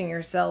punishing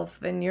yourself,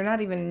 then you're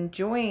not even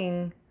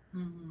enjoying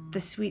the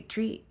sweet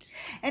treat.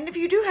 And if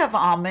you do have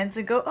almonds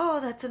and go, oh,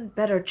 that's a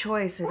better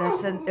choice, or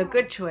that's a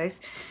good choice,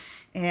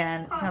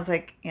 and it sounds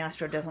like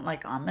Astro doesn't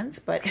like almonds,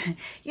 but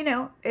you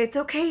know, it's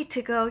okay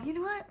to go, you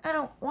know what, I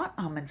don't want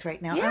almonds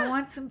right now. I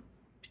want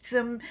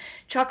some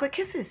chocolate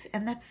kisses,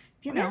 and that's,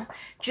 you know,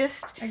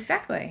 just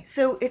exactly.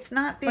 So it's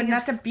not being, but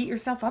not to beat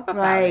yourself up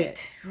about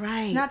it.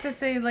 Right. It's not to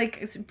say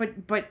like,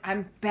 but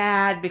I'm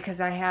bad because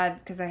I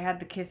had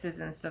the kisses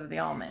instead of the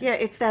almonds. Yeah,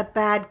 it's that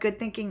bad good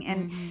thinking,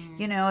 and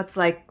you know, it's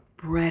like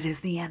bread is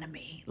the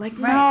enemy. Like,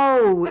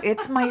 no,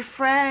 it's my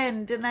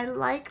friend, and I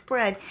like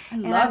bread. I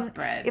love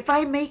bread. If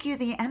I make you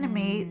the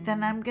enemy,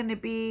 then I'm going to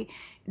be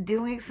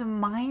doing some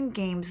mind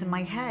games in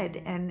my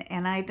head,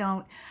 and I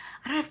don't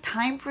have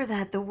time for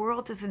that. The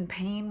world is in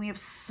pain. We have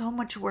so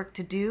much work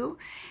to do.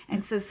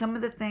 And so some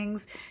of the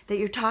things that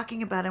you're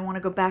talking about, I want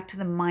to go back to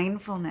the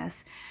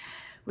mindfulness,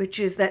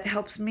 that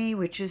helps me,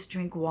 which is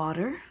drink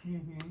water.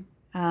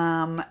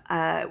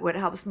 What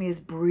helps me is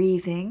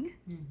breathing,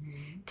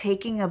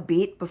 taking a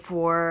beat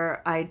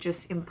before I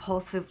just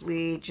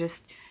impulsively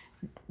just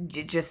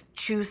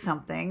choose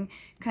something,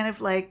 kind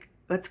of like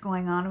what's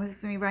going on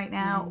with me right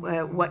now.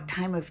 What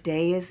time of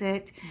day is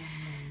it?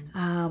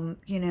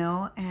 You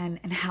know, and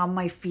how am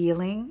I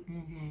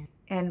feeling?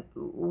 And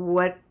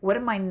what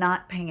am I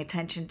not paying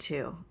attention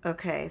to?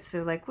 Okay,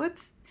 so like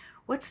what's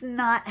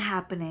not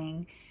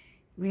happening?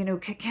 You know,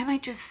 can I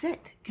just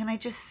sit? Can I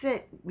just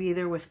sit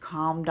either with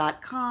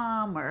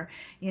calm.com or,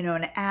 you know,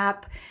 an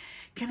app?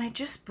 Can I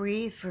just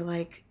breathe for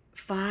like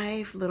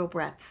 5 little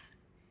breaths?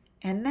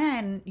 And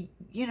then,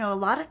 you know, a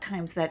lot of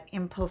times that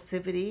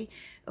impulsivity,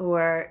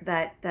 or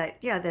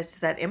that's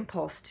that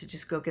impulse to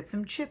just go get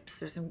some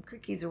chips or some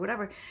cookies or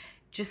whatever,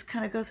 just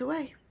kind of goes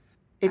away.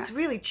 It's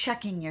really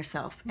checking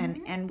yourself.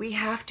 And we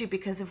have to,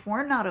 because if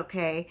we're not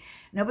okay,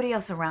 nobody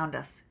else around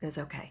us is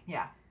okay.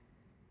 Yeah.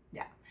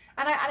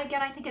 And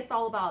again, I think it's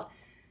all about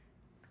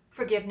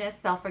forgiveness,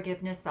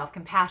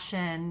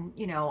 self-compassion,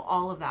 you know,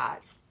 all of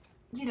that.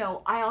 You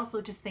know, I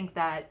also just think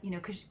that, you know,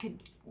 because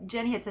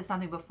Jenni had said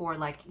something before,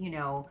 like, you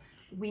know,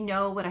 we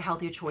know what a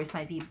healthier choice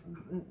might be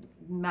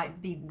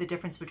the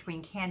difference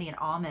between candy and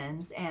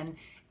almonds. And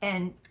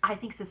I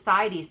think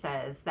society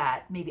says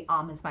that maybe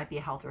almonds might be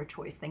a healthier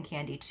choice than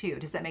candy too.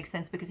 Does that make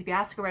sense? Because if you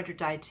ask a registered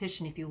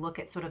dietitian, if you look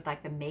at sort of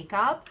like the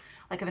makeup,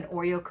 like of an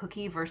Oreo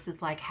cookie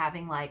versus like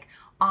having like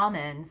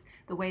almonds,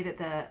 the way that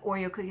the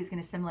Oreo cookie is going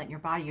to assimilate in your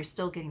body, you're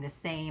still getting the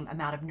same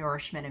amount of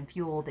nourishment and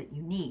fuel that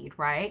you need,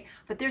 right?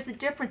 But there's a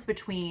difference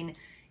between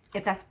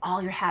if that's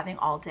all you're having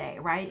all day,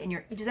 right?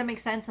 And does that make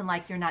sense? And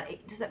like,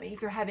 does that mean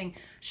if you're having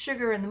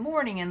sugar in the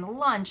morning and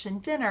lunch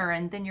and dinner,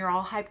 and then you're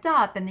all hyped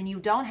up and then you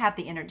don't have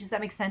the energy, does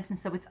that make sense? And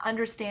so it's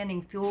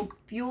understanding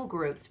fuel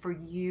groups for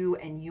you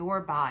and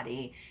your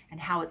body and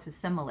how it's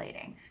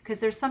assimilating. Because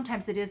there's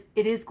sometimes it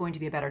is going to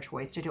be a better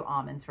choice to do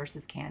almonds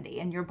versus candy,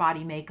 and your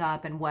body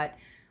makeup and what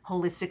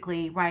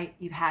holistically, right,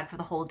 you've had for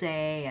the whole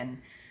day. And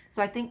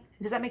so I think,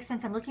 does that make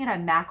sense? I'm looking at a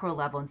macro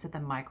level instead of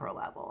the micro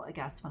level, I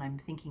guess, when I'm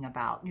thinking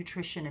about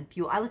nutrition and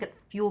fuel. I look at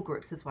fuel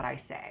groups is what I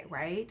say,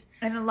 right?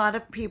 And a lot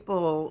of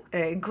people,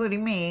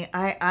 including me,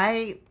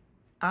 I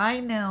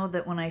know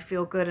that when I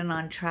feel good and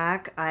on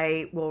track,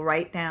 I will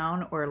write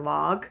down or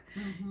log,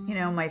 you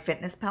know, my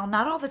fitness pal.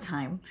 Not all the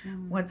time.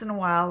 Once in a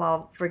while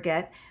I'll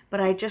forget,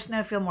 but I just know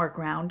I feel more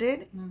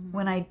grounded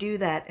when I do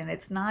that. And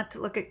it's not to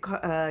look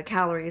at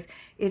calories.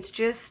 It's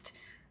just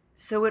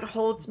so it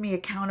holds me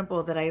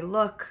accountable that I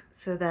look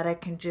so that I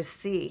can just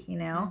see, you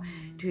know.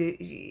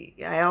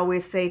 I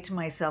always say to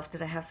myself,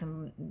 did I have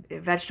some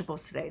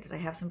vegetables today? Did I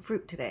have some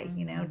fruit today?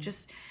 You know,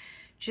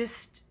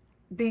 just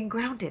being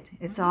grounded.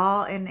 It's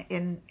all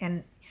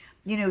in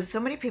you know,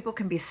 so many people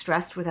can be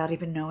stressed without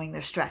even knowing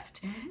they're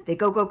stressed. They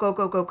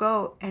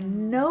go,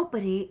 and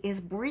nobody is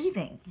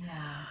breathing.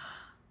 Yeah.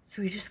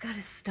 So we just got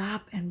to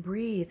stop and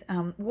breathe.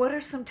 What are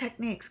some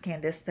techniques,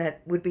 Candace, that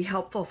would be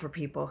helpful for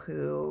people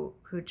who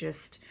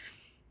just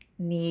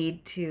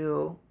need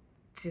to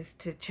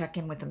check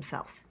in with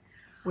themselves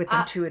with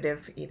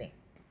intuitive eating?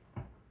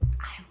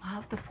 I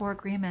love the 4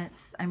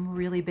 agreements. I'm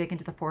really big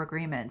into the 4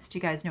 agreements. Do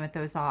you guys know what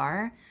those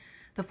are?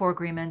 The 4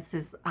 agreements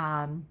is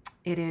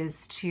it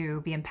is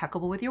to be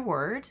impeccable with your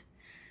word.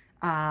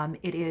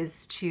 It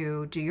is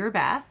to do your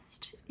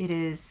best. It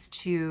is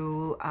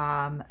to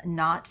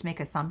not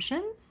make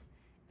assumptions,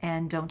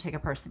 and don't take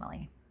it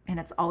personally. And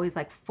it's always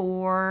like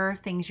 4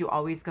 things you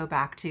always go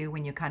back to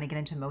when you kind of get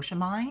into emotion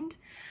mind.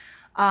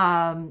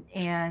 So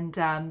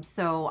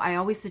I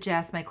always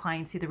suggest my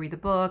clients either read the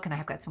book, and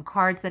I've got some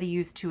cards that I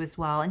use too as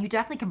well. And you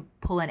definitely can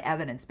pull in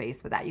evidence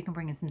base with that. You can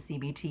bring in some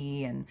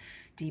CBT and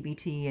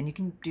DBT, and you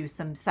can do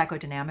some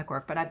psychodynamic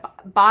work.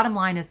 But bottom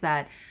line is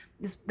that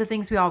the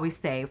things we always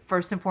say,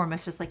 first and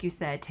foremost, just like you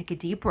said, take a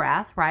deep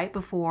breath, right?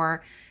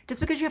 Before, just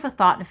because you have a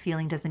thought and a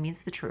feeling doesn't mean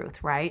it's the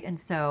truth, right? And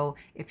so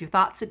if your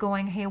thoughts are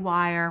going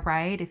haywire,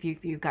 right? If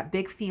you've got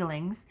big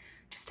feelings,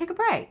 just take a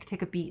break,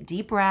 take a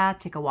deep breath,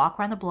 take a walk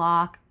around the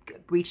block,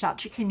 reach out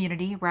to your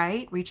community,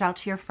 right? Reach out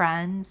to your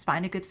friends,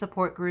 find a good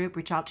support group,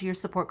 reach out to your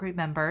support group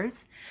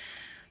members.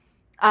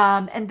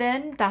 And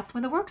then that's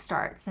when the work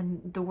starts.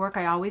 And the work,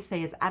 I always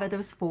say, is out of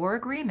those 4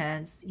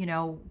 agreements,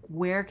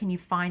 where can you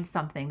find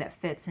something that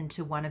fits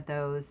into one of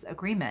those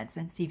agreements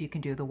and see if you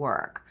can do the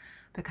work?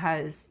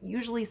 Because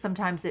usually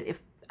sometimes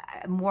if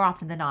more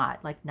often than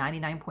not, like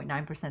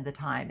 99.9% of the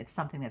time, it's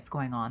something that's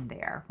going on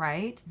there,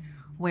 right?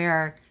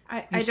 Where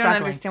I don't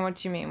understand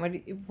what you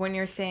mean. When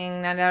you're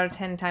saying 9 out of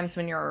 10 times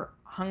when you're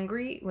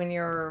hungry, when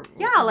you're...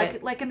 Yeah,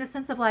 like in the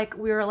sense of like,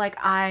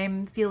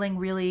 I'm feeling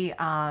really...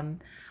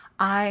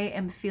 I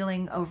am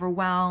feeling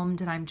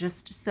overwhelmed and I'm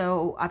just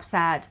so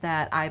upset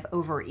that I've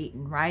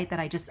overeaten, right? That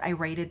I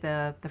raided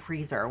the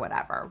freezer or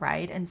whatever,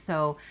 right? And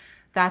so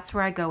that's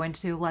where I go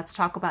into, let's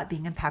talk about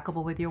being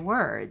impeccable with your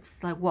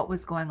words. Like, what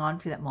was going on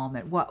for that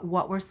moment?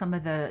 What were some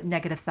of the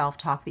negative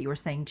self-talk that you were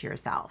saying to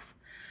yourself?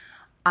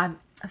 I'm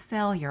a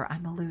failure.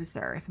 I'm a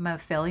loser. If I'm a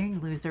failure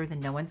and loser,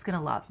 then no one's going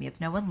to love me. If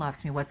no one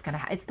loves me, what's going to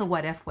happen? It's the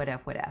what if,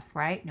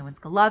 right? No one's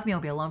going to love me. I'll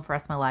be alone for the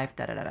rest of my life,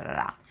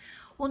 da-da-da-da-da.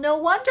 Well, no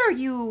wonder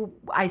you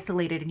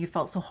isolated and you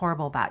felt so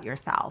horrible about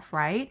yourself,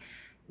 right?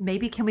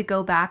 Maybe can we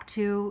go back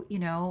to,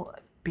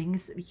 bring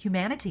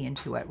humanity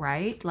into it,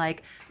 right?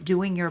 Like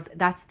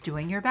that's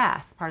doing your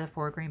best, part of the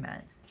 4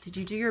 agreements. Did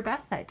you do your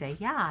best that day?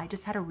 Yeah, I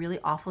just had a really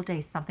awful day.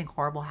 Something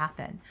horrible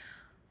happened.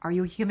 Are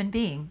you a human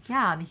being?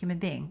 Yeah, I'm a human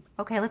being.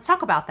 Okay, let's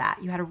talk about that.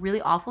 You had a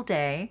really awful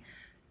day.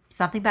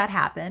 Something bad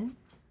happened.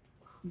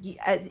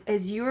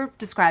 As you're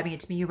describing it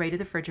to me, you raided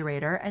the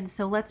refrigerator, and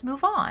so let's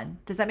move on.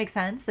 Does that make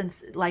sense? And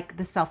like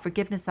the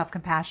self-forgiveness,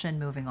 self-compassion,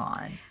 moving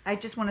on. I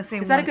just want to say,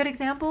 is that a good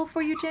example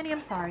for you, Jenni?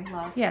 I'm sorry,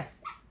 love.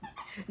 Yes.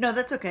 No,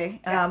 that's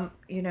okay. Yeah.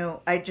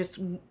 I just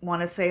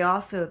want to say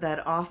also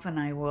that often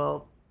I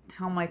will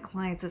tell my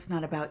clients it's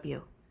not about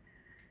you.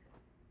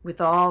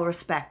 With all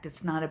respect,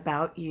 it's not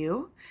about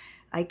you.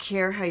 I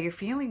care how your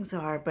feelings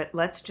are, but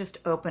let's just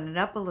open it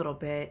up a little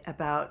bit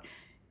about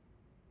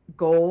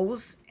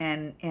goals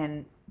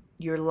and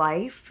your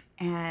life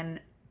and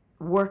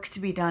work to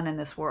be done in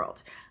this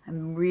world.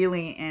 I'm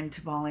really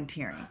into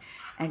volunteering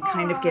and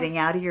kind of getting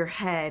out of your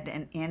head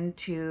and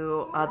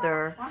into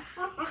other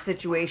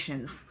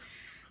situations.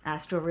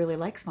 Astro really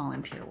likes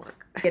volunteer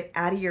work. Get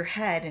out of your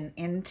head and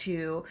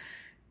into,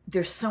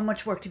 there's so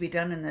much work to be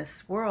done in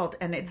this world,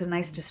 and it's a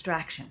nice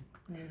distraction.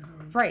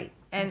 Right.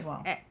 As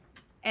well.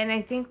 And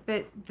I think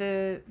that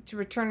to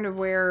return to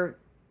where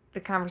the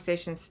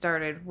conversation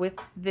started with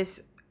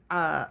this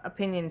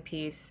opinion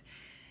piece,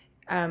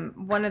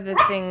 one of the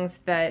things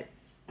that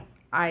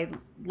I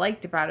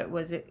liked about it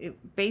was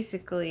it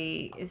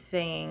basically is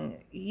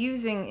saying,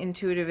 using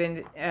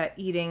intuitive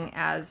eating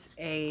as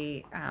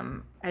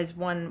as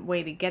one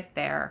way to get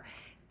there.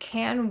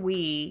 Can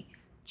we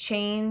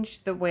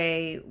change the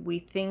way we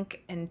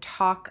think and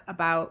talk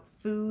about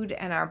food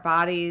and our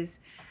bodies?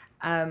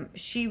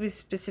 She was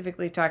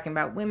specifically talking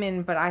about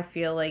women, but I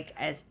feel like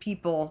as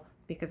people,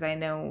 because I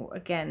know,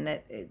 again,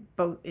 that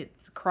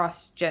it's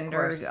across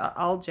genders,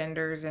 all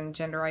genders and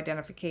gender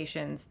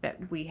identifications,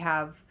 that we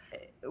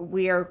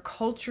are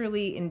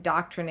culturally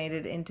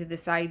indoctrinated into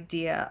this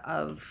idea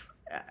of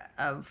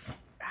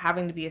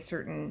having to be a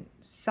certain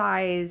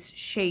size,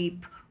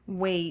 shape,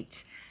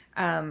 weight,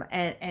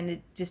 and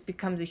it just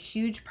becomes a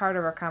huge part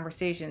of our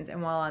conversations.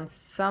 And while on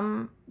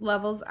some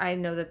levels I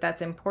know that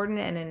that's important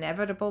and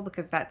inevitable,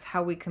 because that's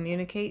how we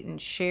communicate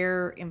and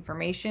share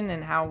information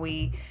and how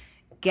we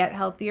get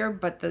healthier,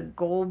 but the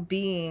goal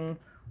being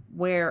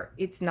where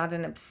it's not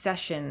an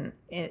obsession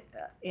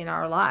in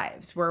our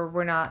lives, where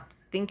we're not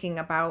thinking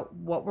about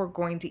what we're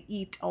going to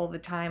eat all the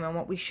time and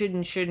what we should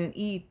and shouldn't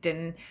eat,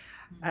 and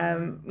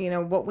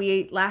what we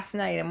ate last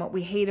night and what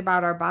we hate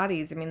about our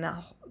bodies. I mean, the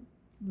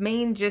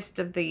main gist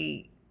of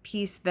the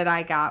piece that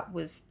I got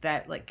was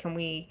that, like, can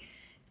we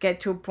get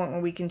to a point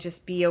where we can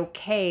just be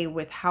okay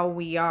with how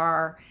we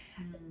are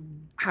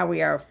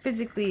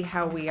physically,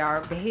 how we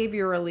are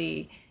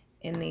behaviorally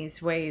in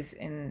these ways.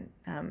 And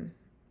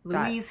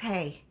Louise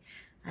Hay,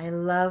 I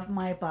love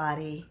my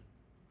body.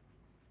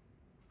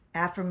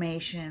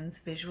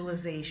 Affirmations,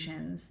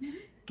 visualizations,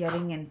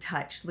 getting in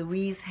touch.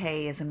 Louise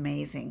Hay is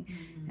amazing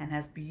and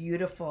has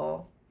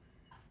beautiful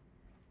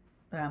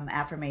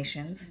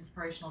affirmations.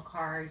 Inspirational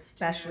cards.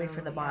 Especially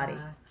for the body.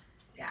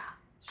 Yeah,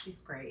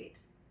 she's great.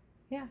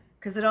 Yeah.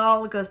 Because it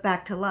all goes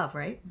back to love,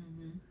 right?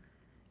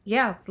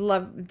 Yeah, to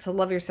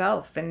love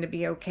yourself and to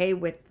be okay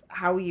with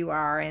how you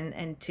are,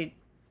 and to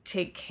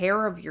take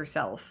care of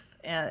yourself,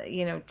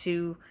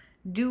 to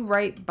do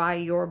right by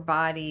your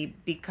body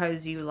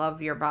because you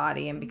love your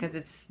body and because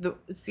it's the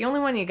only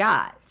one you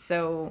got.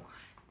 So,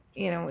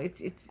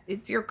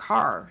 it's your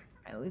car.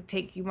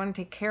 You want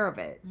to take care of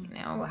it.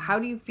 How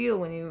do you feel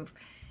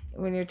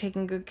when you're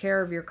taking good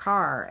care of your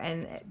car,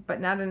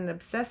 but not in an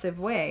obsessive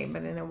way,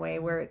 but in a way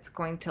where it's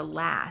going to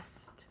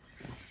last?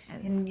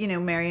 And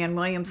Marianne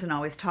Williamson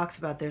always talks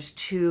about there's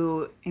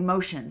two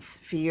emotions,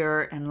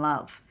 fear and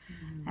love.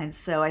 And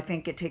so I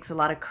think it takes a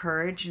lot of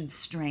courage and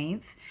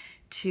strength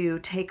to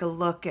take a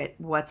look at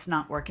what's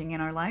not working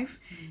in our life,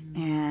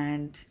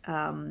 and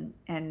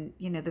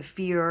the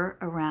fear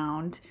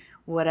around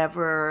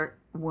whatever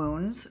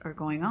wounds are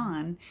going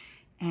on,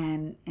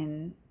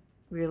 and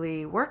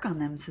really work on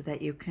them so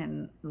that you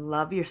can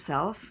love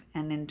yourself,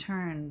 and in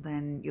turn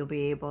then you'll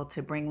be able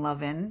to bring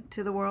love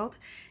into the world,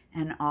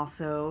 and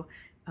also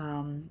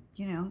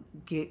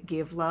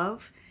give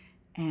love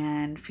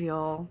and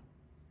feel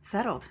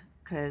settled,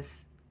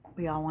 because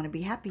we all want to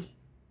be happy.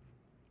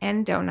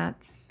 And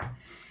donuts.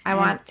 I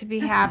want to be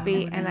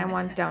happy, and I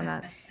want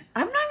donuts.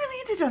 I'm not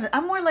really into donuts.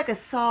 I'm more like a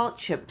salt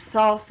chip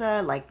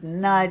salsa, like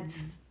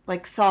nuts,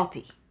 like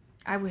salty.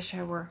 I wish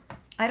I were.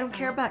 I don't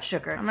care about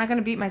sugar. I'm not going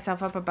to beat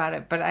myself up about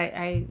it, but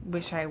I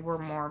wish I were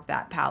more of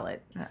that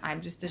palate. I'm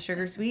just a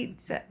sugar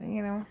sweet,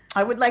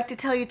 I would like to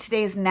tell you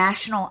today is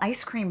National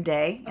Ice Cream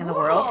Day in the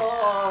world.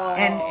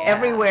 And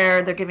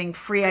everywhere they're giving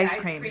free ice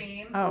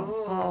cream.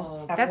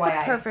 Oh, that's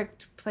a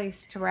perfect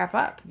place to wrap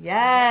up.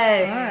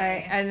 Yes. All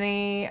right.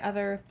 Any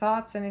other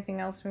thoughts?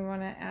 Anything else we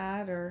want to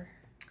add? Or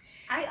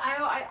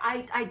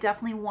I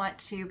definitely want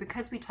to,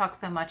 because we talk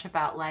so much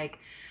about like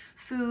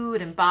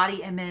food and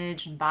body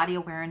image and body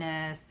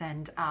awareness,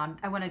 and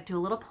I want to do a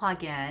little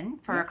plug in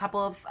for a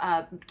couple of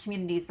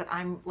communities that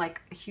I'm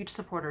like huge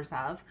supporters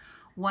of.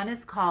 One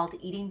is called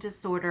Eating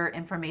Disorder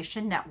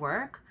Information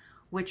Network,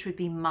 which would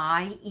be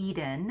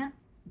myeden.org.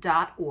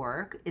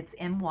 It's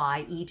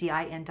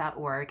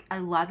myedin.org. I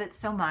love it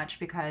so much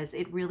because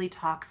it really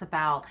talks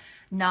about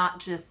not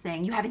just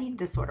saying you have an eating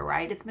disorder,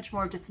 right? It's much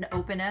more just an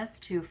openness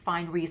to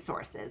find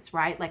resources,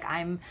 right? Like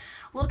I'm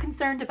a little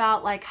concerned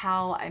about like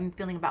how I'm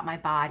feeling about my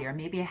body, or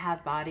maybe I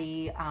have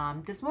body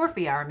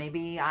dysmorphia, or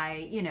maybe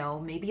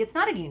maybe it's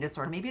not an eating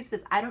disorder. Maybe it's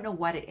this, I don't know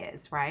what it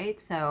is, right?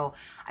 So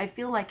I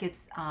feel like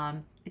it's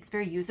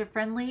very user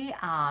friendly.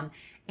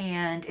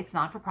 And it's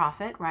not for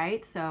profit,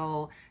 right?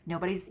 So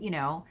nobody's,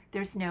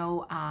 there's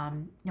no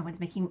one's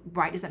making,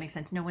 right? Does that make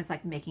sense? No one's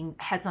like making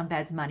heads on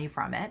beds money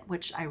from it,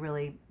 which I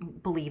really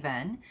believe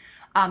in.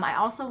 I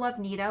also love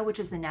NEDA, which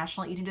is the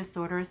National Eating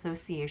Disorder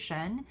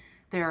Association.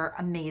 They're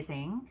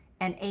amazing.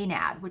 And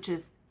ANAD, which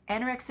is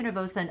anorexia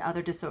nervosa and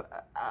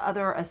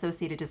other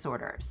associated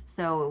disorders.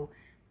 So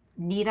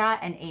NEDA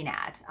and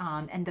ANAD.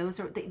 And those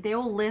are,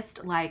 they'll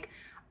list like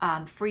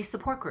free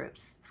support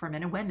groups for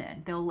men and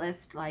women. They'll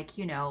list like,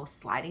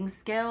 sliding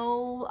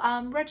scale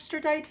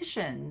registered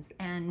dietitians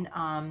and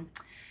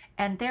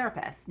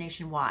therapists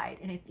nationwide.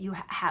 And if you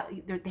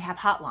they have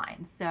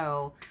hotlines.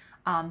 So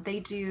they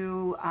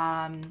do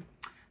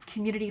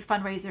community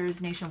fundraisers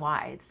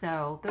nationwide.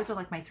 So those are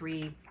like my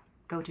three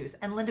go-tos.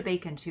 And Linda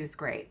Bacon too is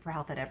great for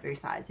health at every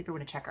size if you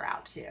want to check her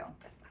out too.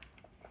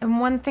 And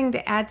one thing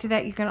to add to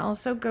that, you can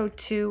also go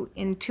to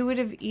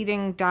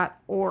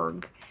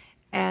intuitiveeating.org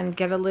and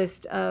get a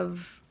list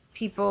of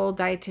people,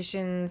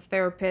 dietitians,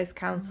 therapists,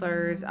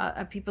 counselors,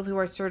 people who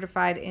are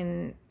certified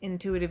in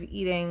intuitive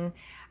eating,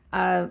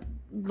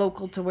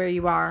 local to where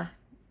you are.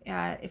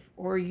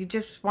 Or you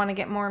just want to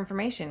get more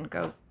information,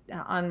 go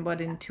on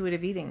what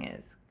intuitive eating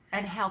is.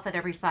 And health at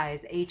every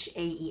size,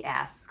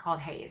 HAES, called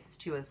HAES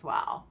too as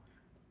well.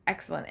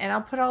 Excellent. And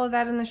I'll put all of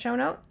that in the show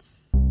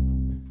notes.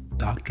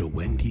 Dr.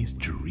 Wendy's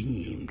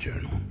Dream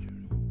Journal.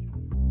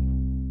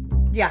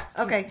 Yeah,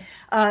 okay.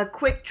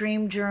 Quick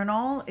dream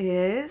journal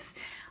is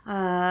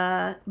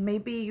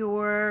maybe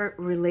your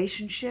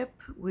relationship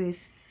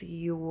with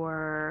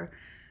your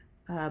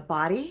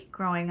body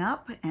growing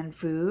up and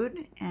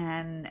food.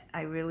 And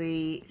I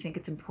really think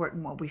it's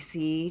important what we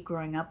see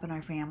growing up in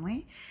our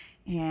family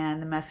and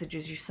the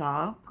messages you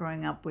saw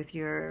growing up with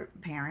your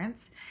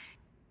parents.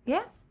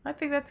 Yeah, I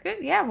think that's good.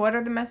 Yeah, what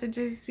are the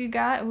messages you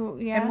got?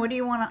 Yeah. And what do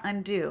you want to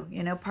undo?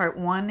 Part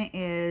one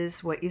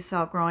is what you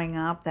saw growing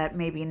up that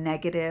may be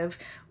negative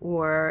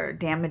or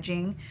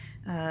damaging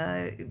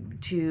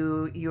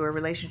to your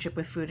relationship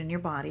with food and your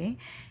body.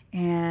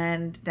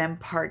 And then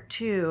part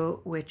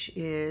two, which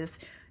is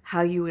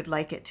how you would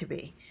like it to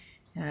be.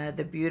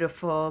 The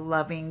beautiful,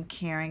 loving,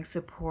 caring,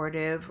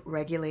 supportive,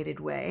 regulated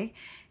way.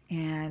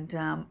 And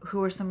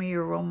who are some of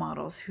your role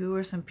models? Who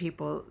are some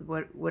people?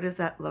 What does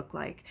that look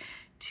like?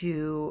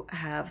 To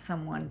have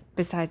someone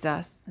besides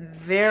us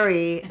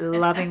very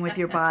loving with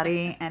your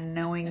body and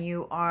knowing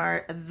you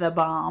are the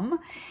bomb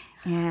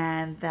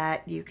and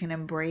that you can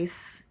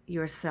embrace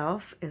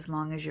yourself as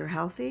long as you're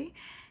healthy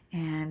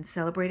and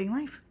celebrating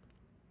life.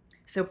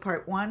 So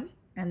part one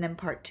and then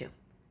part two.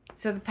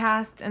 So the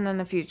past and then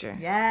the future.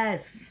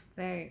 Yes.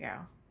 There you go.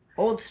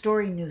 Old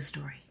story, new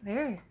story.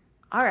 There.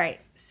 All right.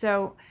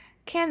 So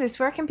Candace,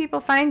 where can people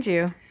find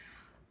you?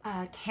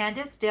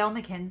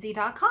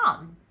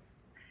 CandaceDaleMcKenzie.com.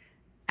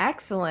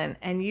 Excellent.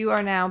 And you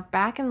are now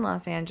back in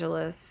Los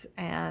Angeles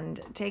and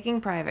taking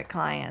private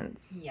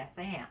clients. Yes,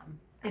 I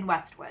am. In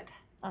Westwood.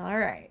 All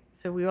right.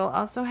 So we will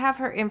also have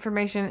her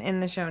information in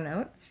the show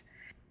notes.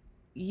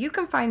 You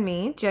can find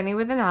me, Jenni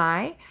with an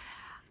I.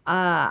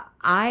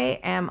 I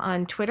am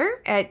on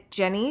Twitter at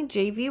Jenni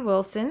JV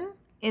Wilson,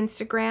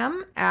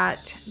 Instagram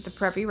at The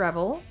Preppy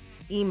Rebel,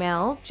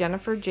 email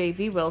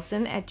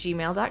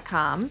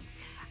jenniferjvwilson@gmail.com.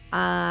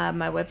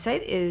 My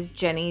website is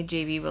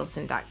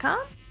jennijvwilson.com.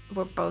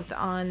 We're both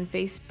on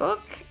Facebook,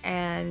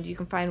 and you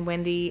can find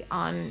Wendy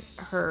on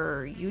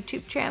her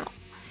YouTube channel.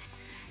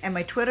 And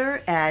my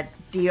Twitter at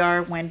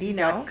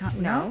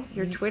drwendy.com. No,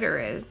 your Twitter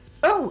is.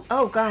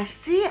 Oh gosh.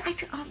 See,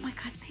 oh my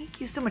God,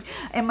 thank you so much.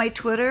 And my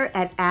Twitter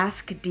at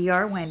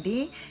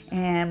AskDrWendy.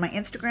 And my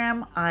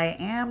Instagram, I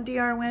am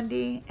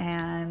drwendy.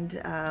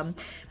 And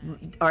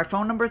our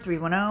phone number,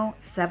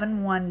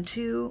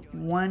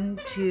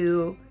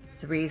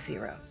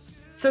 310-712-1230.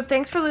 So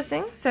thanks for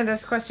listening. Send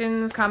us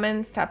questions,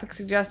 comments, topic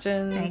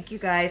suggestions. Thank you,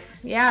 guys.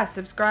 Yeah,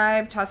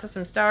 subscribe, toss us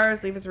some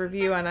stars, leave us a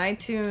review on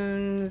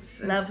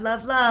iTunes.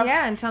 Love.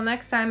 Yeah, until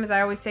next time, as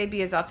I always say,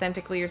 be as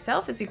authentically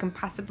yourself as you can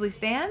possibly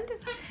stand.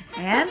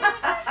 And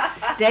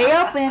stay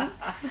open,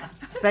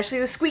 especially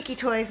with squeaky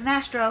toys and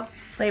Astro.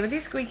 Play with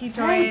your squeaky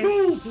toys. Hey,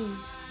 baby.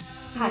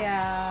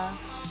 Yeah.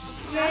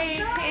 Yay,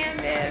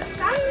 Candace.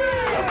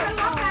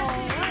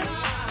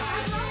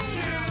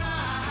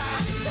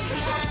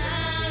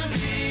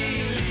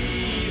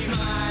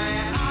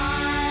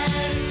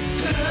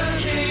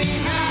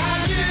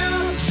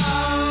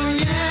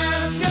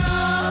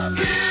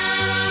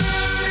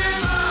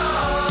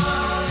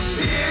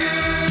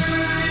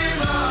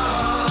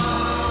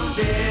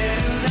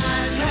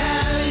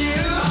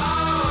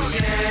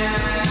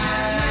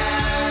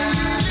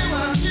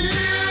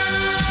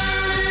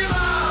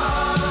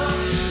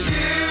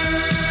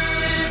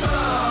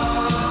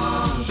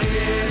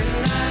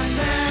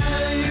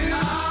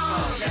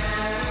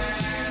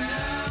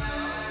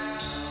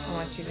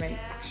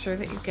 Sure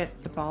that you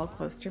get the ball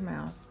close to your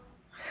mouth.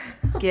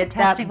 Get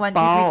Testing, that 1, 2,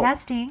 3, ball.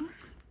 testing.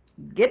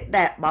 Get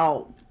that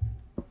ball.